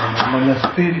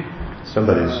монастырь,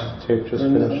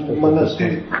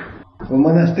 в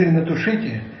монастырь на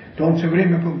Тушите, то он все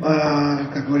время,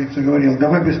 как говорится, говорил,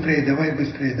 давай быстрее,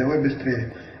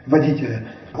 водителя.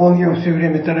 Он его все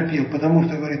время торопил, потому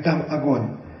что, говорит, там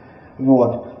огонь.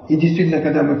 Вот. И действительно,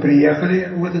 когда мы приехали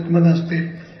в этот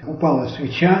монастырь, упала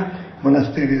свеча,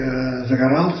 монастырь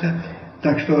загорался,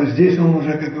 так что здесь он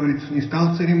уже, как говорится, не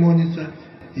стал церемониться,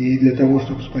 и для того,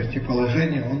 чтобы спасти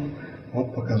положение, он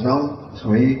вот показал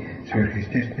свои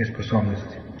сверхъестественные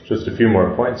способности. Just a few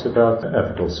more points about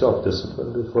ethical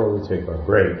self-discipline before we take our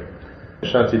break.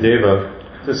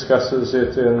 Shantideva discusses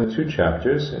it in 2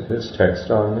 chapters in his text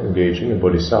on engaging in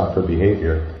bodhisattva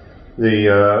behavior.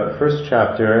 The first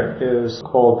chapter is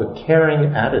called the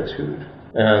caring attitude,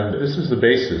 and this is the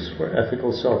basis for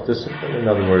ethical self-discipline. In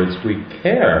other words, we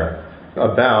care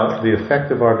about the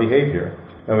effect of our behavior,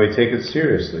 and we take it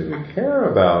seriously. We care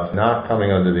about not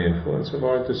coming under the influence of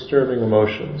our disturbing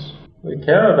emotions. We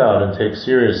care about and take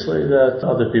seriously that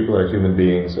other people are human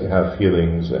beings and have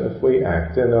feelings, and if we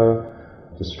act in a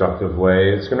destructive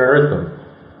way, it's going to hurt them.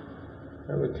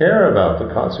 And we care about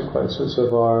the consequences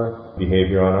of our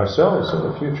behavior on ourselves in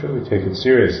the future. We take it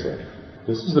seriously.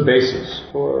 This is the basis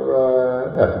for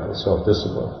ethical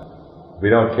self-discipline. If we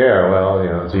don't care, well,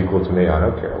 it's equal to me. I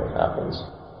don't care what happens.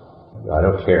 I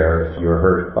don't care if you're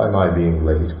hurt by my being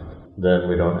late. Then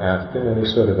we don't act in any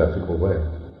sort of ethical way.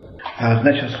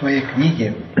 Значит, в своей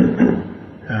книге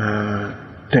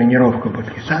 «Тренировка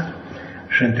Бодхисаттв»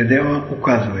 Шантидева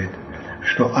указывает,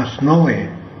 что основой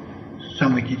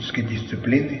самоэтической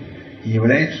дисциплины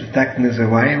является так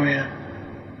называемая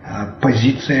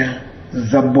позиция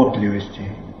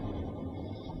заботливости.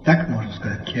 Так можно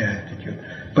сказать?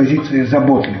 Позиция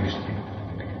заботливости.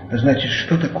 Значит,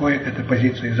 что такое эта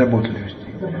позиция заботливости?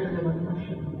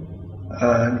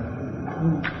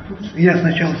 Я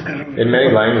сначала скажу. In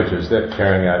many languages, that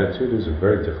caring attitude is a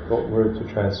very difficult word to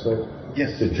translate.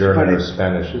 Yes, the German or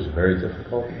Spanish is very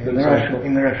difficult. In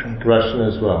Russian. Russian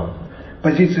as well.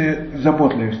 Позиция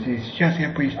заботливости. Сейчас я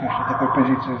поясню, что такое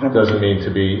позиция заботливости. Doesn't mean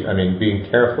to be. I mean, being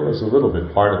careful is a little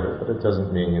bit part of it, but it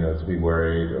doesn't mean to be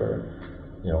worried or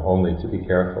only to be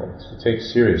careful. It's to take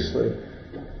seriously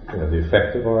the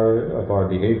effect of our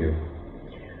behavior.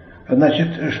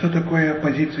 Значит, что такое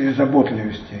позиция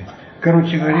заботливости?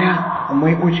 Короче говоря,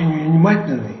 мы очень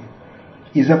внимательны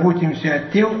и заботимся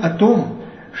о том,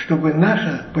 чтобы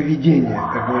наше поведение,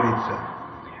 как говорится,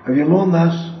 вело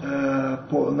нас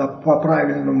по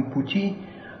правильному пути,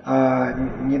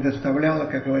 не доставляло,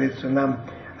 как говорится, нам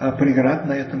преград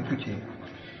на этом пути.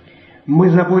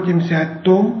 Мы заботимся о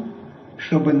том,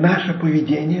 чтобы наше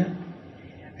поведение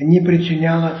не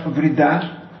причиняло вреда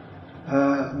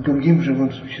другим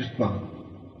живым существам.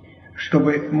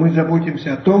 Чтобы мы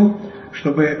заботимся о том,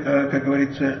 чтобы, как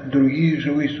говорится, другие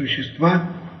живые существа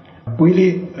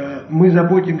мы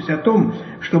заботимся о том,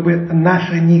 чтобы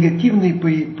наше негативное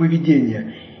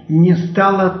поведение не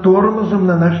стало тормозом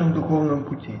на нашем духовном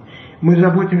пути. Мы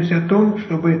заботимся о том,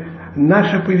 чтобы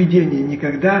наше поведение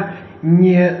никогда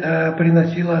не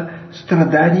приносило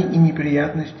страданий и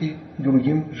неприятностей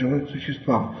другим живым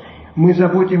существам. Мы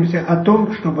заботимся о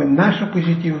том, чтобы наше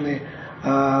позитивное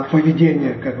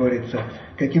поведение, как говорится,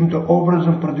 каким-то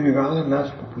образом продвигало нас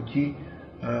по пути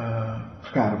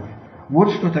кармы.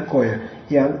 Вот что такое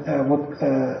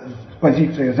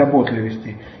позиция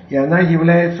заботливости. И она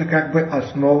является как бы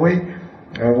основой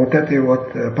вот этой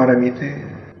вот парамиты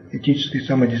этической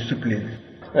самодисциплины.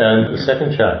 And the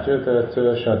second chapter that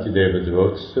Shantideva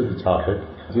devotes to the topic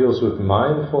deals with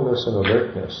mindfulness and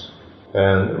alertness.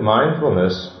 And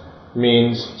mindfulness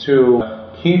means to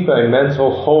keep a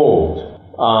mental hold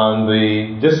on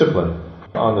the discipline,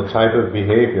 on the type of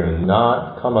behavior, and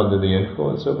not come under the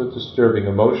influence of a disturbing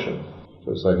emotion.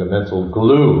 So it's like a mental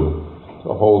glue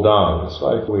to hold on. It's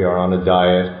like we are on a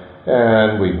diet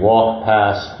and we walk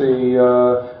past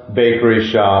the bakery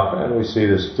shop and we see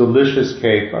this delicious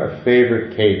cake, our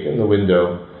favorite cake in the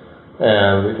window,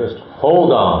 and we just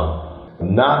hold on,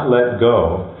 not let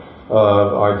go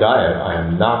of our diet. I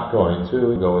am not going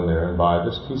to go in there and buy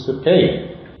this piece of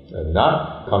cake and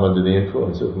not come under the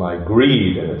influence of my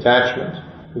greed and attachment.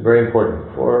 Very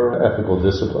important for ethical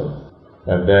discipline.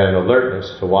 And then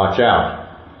alertness to watch out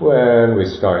when we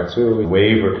start to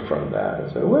waver from that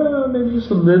and say, well, maybe just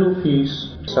a little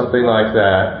piece, something like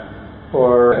that.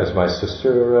 Or as my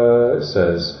sister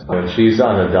says, when she's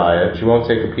on a diet, she won't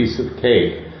take a piece of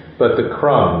cake, but the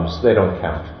crumbs, they don't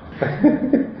count.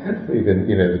 Even,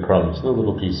 the crumbs, the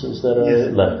little pieces that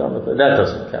are left on the plate, that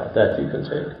doesn't count, that you can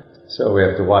take. So we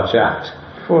have to watch out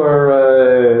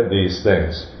for these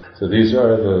things. So these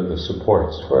are the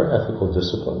supports for ethical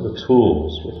discipline, the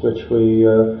tools with which we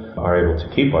are able to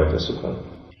keep our discipline.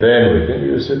 Then we can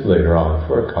use it later on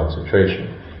for concentration.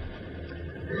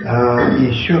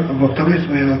 Еще во второй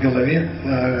своей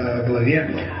главе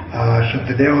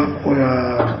Шантидева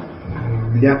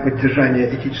для поддержания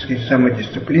этической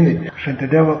самодисциплины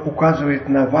Шантидева указывает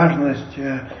на важность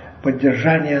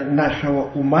поддержания нашего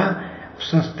ума в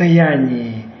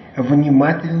состоянии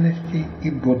внимательности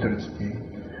и бодрости.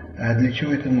 А для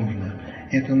чего это нужно?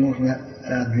 Это нужно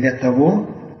для того,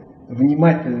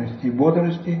 внимательности и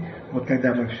бодрости, вот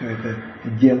когда мы все это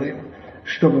делаем,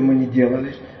 что бы мы ни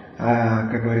делали,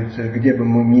 как говорится, где бы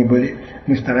мы ни были,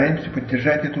 мы стараемся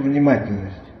поддержать эту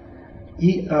внимательность.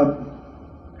 И,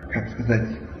 как сказать,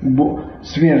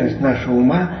 свежесть нашего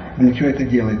ума, для чего это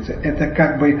делается? Это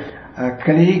как бы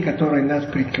клей, который нас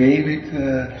приклеивает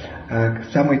к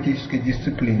самоэтической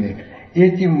дисциплине.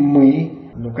 Этим мы,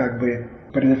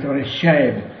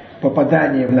 предотвращаем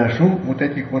попадание в наш ум вот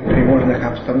этих вот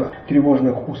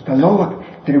тревожных установок,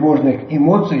 тревожных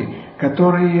эмоций,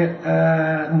 которые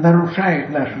нарушают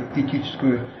нашу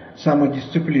этическую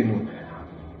самодисциплину.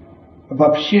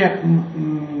 Вообще,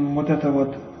 вот эта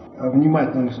вот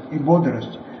внимательность и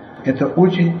бодрость – это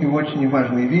очень и очень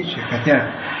важные вещи,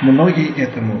 хотя многие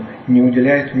этому не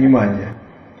уделяют внимания.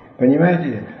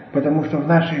 Понимаете? Потому что в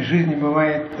нашей жизни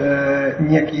бывают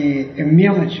некие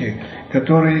мелочи,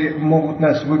 которые могут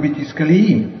нас выбить из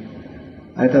колеи.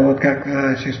 Это вот как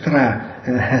сестра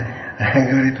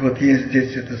говорит, вот есть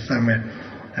здесь это самое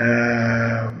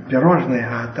пирожное,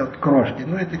 а тут крошки.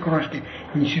 Но эти крошки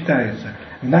не считаются.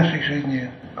 В нашей жизни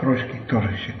крошки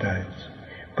тоже считаются.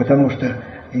 Потому что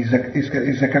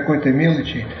из-за какой-то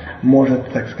мелочи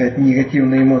может, так сказать,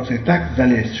 негативные эмоции так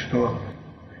залезть, что...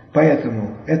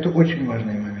 Поэтому это очень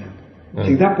важный момент.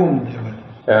 Всегда помните об этом.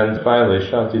 And finally,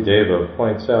 Shantideva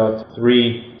points out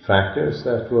 3 factors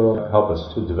that will help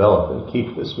us to develop and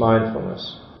keep this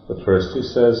mindfulness. The first, he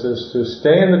says, is to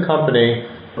stay in the company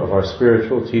of our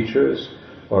spiritual teachers,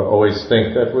 or always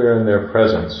think that we're in their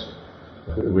presence.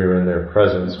 If we were in their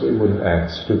presence, we wouldn't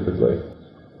act stupidly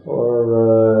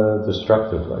or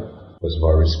destructively because of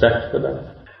our respect for them.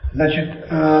 Значит,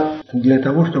 для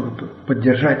того, чтобы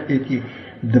поддержать эти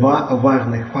 2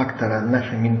 важных фактора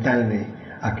нашей ментальной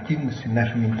активности,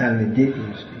 нашей ментальной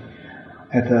деятельности,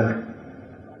 это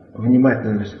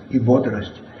внимательность и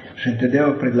бодрость,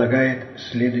 Шантидева предлагает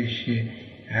следующие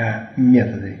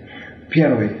методы.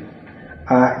 Первый.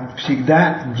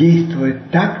 Всегда действовать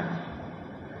так,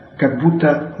 как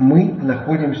будто мы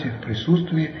находимся в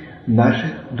присутствии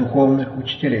наших духовных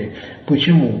учителей.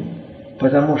 Почему?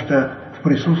 Потому что в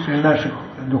присутствии наших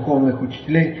духовных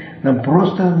учителей нам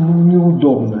просто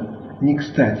неудобно, не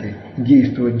кстати,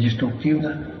 действовать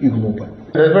деструктивно и глупо.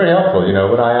 It's very helpful,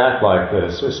 when I act like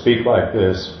this or speak like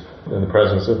this in the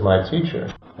presence of my teacher.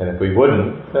 And if we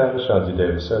wouldn't, then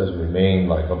Shantideva says, remain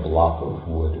like a block of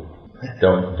wood.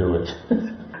 Don't do it.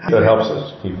 So it helps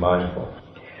us to keep mindful.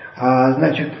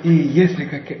 Значит, и если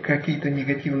какие-то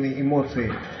негативные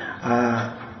эмоции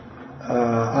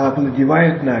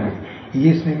овладевают нами,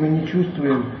 если мы не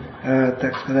чувствуем,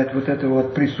 так сказать, вот это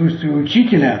вот присутствие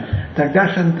учителя, тогда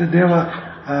Шантидева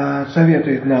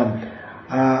советует нам: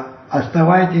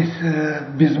 оставайтесь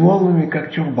безмолвными,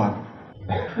 как чурбан.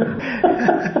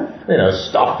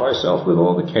 Stuff ourselves with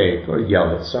all the cake or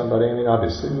yell at somebody.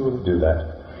 Obviously we wouldn't do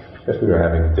that if we were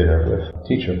having dinner with a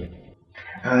teacher.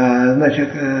 Значит,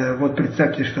 вот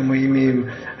представьте, что мы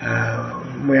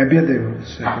обедаем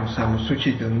с этим самым, с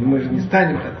учителем, мы же не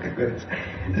станем, как говорится,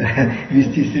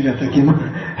 вести себя таким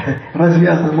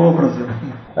развязным образом.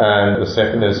 And the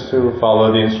second is to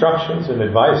follow the instructions and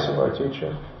advice of our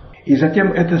teacher. И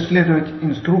затем это следовать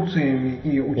инструкциям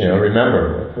и учениям.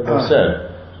 Remember what they said.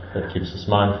 That keeps us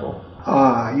mindful.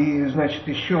 И значит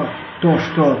еще то,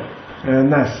 что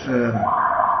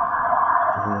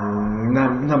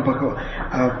нам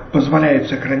позволяет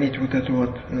сохранить вот эту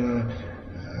вот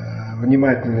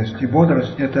внимательность и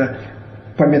бодрость, это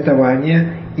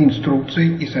памятование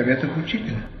инструкций и советов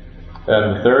учителя.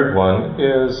 And the third one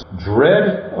is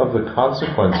dread of the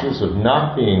consequences of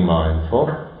not being mindful.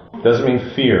 Doesn't mean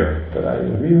fear, but I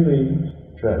really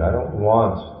dread. I don't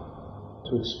want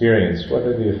to experience what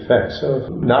are the effects of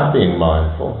not being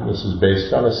mindful. This is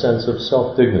based on a sense of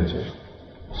self-dignity,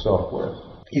 self-worth.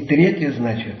 И третье,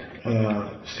 значит,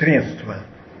 средство.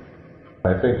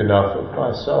 I think enough of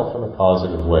myself in a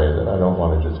positive way that I don't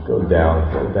want to just go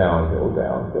downhill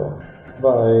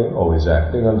by always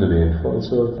acting under the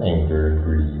influence of anger and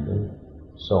greed and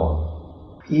so on.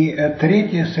 И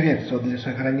третье средство для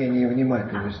сохранения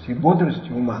внимательности и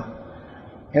бодрости ума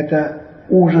 – это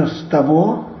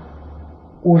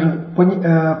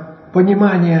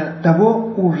понимание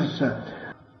того ужаса,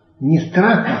 не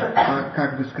страха, а,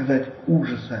 как бы сказать,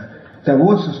 ужаса,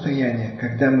 того состояния,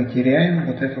 когда мы теряем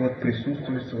вот это вот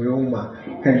присутствие своего ума,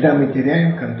 когда мы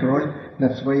теряем контроль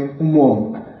над своим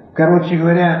умом. Короче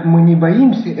говоря, мы не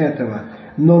боимся этого,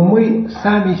 но мы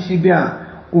сами себя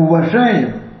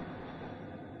уважаем,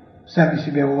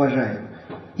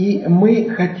 И мы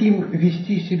хотим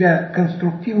вести себя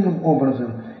конструктивным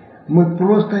образом. Мы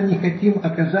просто не хотим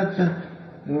оказаться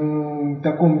в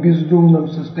таком бездумном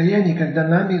состоянии, когда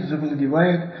нами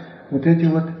завладевают вот эти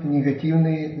вот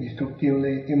негативные,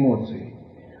 деструктивные эмоции.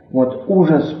 Вот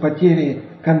ужас потери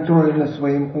контроля над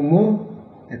своим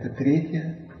умом – это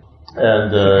третье.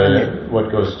 And what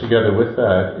goes together with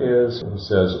that is, he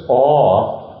says,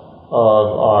 awe of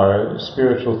our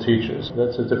spiritual teachers.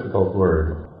 That's a difficult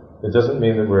word. It doesn't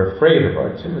mean that we're afraid of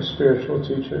our spiritual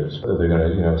teachers, that they're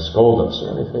going to, scold us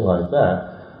or anything like that.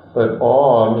 But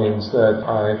awe means that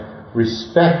I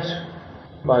respect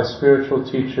my spiritual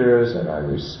teachers and I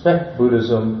respect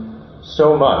Buddhism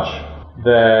so much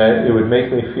that it would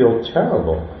make me feel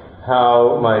terrible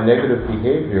how my negative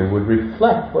behavior would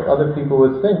reflect what other people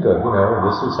would think of,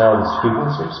 this is how the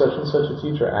students of such and such a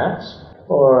teacher acts.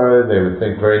 Or they would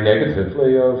think very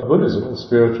negatively of Buddhism and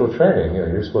spiritual training.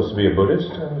 You're supposed to be a Buddhist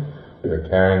and you're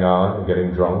carrying on and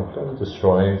getting drunk and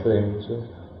destroying things and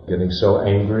getting so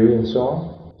angry and so on.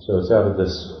 So it's out of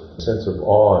this sense of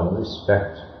awe and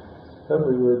respect that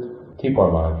we would keep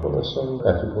our mindfulness and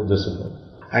ethical discipline.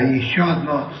 А еще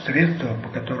одно средство, по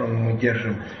которому мы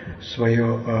держим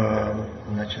свою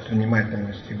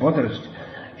внимательность и бодрость,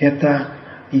 это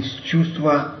из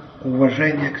чувства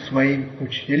уважения к своим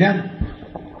учителям,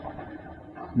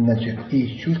 и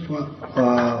из чувства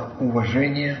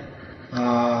уважения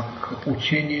к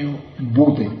учению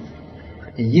Будды.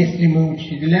 И если мы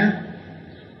учителя,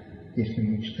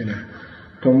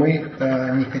 то мы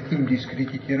не хотим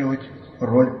дискредитировать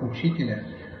роль учителя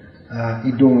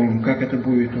и думаем, как это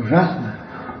будет ужасно,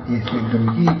 если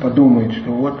другие подумают,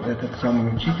 что вот этот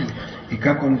самый учитель, и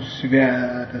как он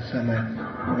себя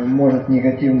может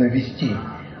негативно вести.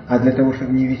 А для того,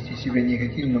 чтобы не вести себя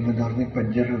негативно, мы должны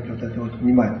поддерживать вот эту вот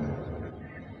внимательность.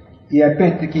 И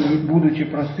опять-таки, будучи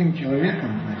простым человеком,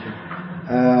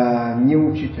 не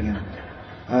учителем,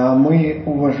 мы,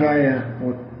 уважая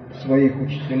своих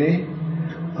учителей,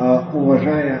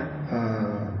 уважая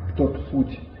тот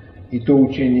путь и то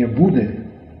учение Будды,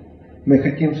 мы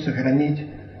хотим сохранить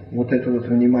вот эту вот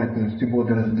внимательность и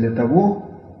бодрость для того,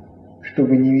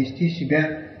 чтобы не вести себя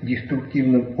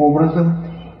деструктивным образом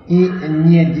и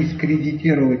не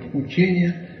дискредитировать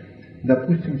учение,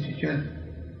 допустим, сейчас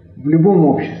в любом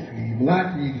обществе, и в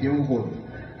Латвии, где угодно.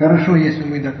 Хорошо, если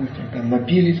мы, допустим,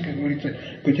 напились, как говорится,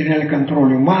 потеряли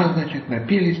контроль ума,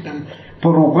 напились,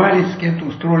 поругались с кем-то,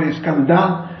 устроили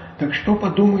скандал, так что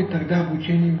подумает тогда об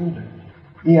учении Будды?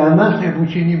 И о нас, и об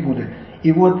учении Будды.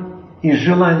 И вот из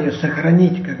желания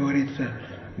сохранить, как говорится,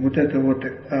 вот это вот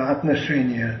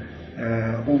отношение,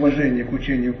 уважение к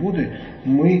учению Будды,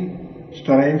 мы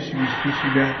стараемся вести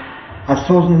себя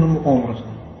осознанным образом.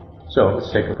 So, let's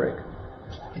take a break.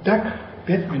 Итак,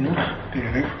 5 минут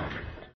перерыв.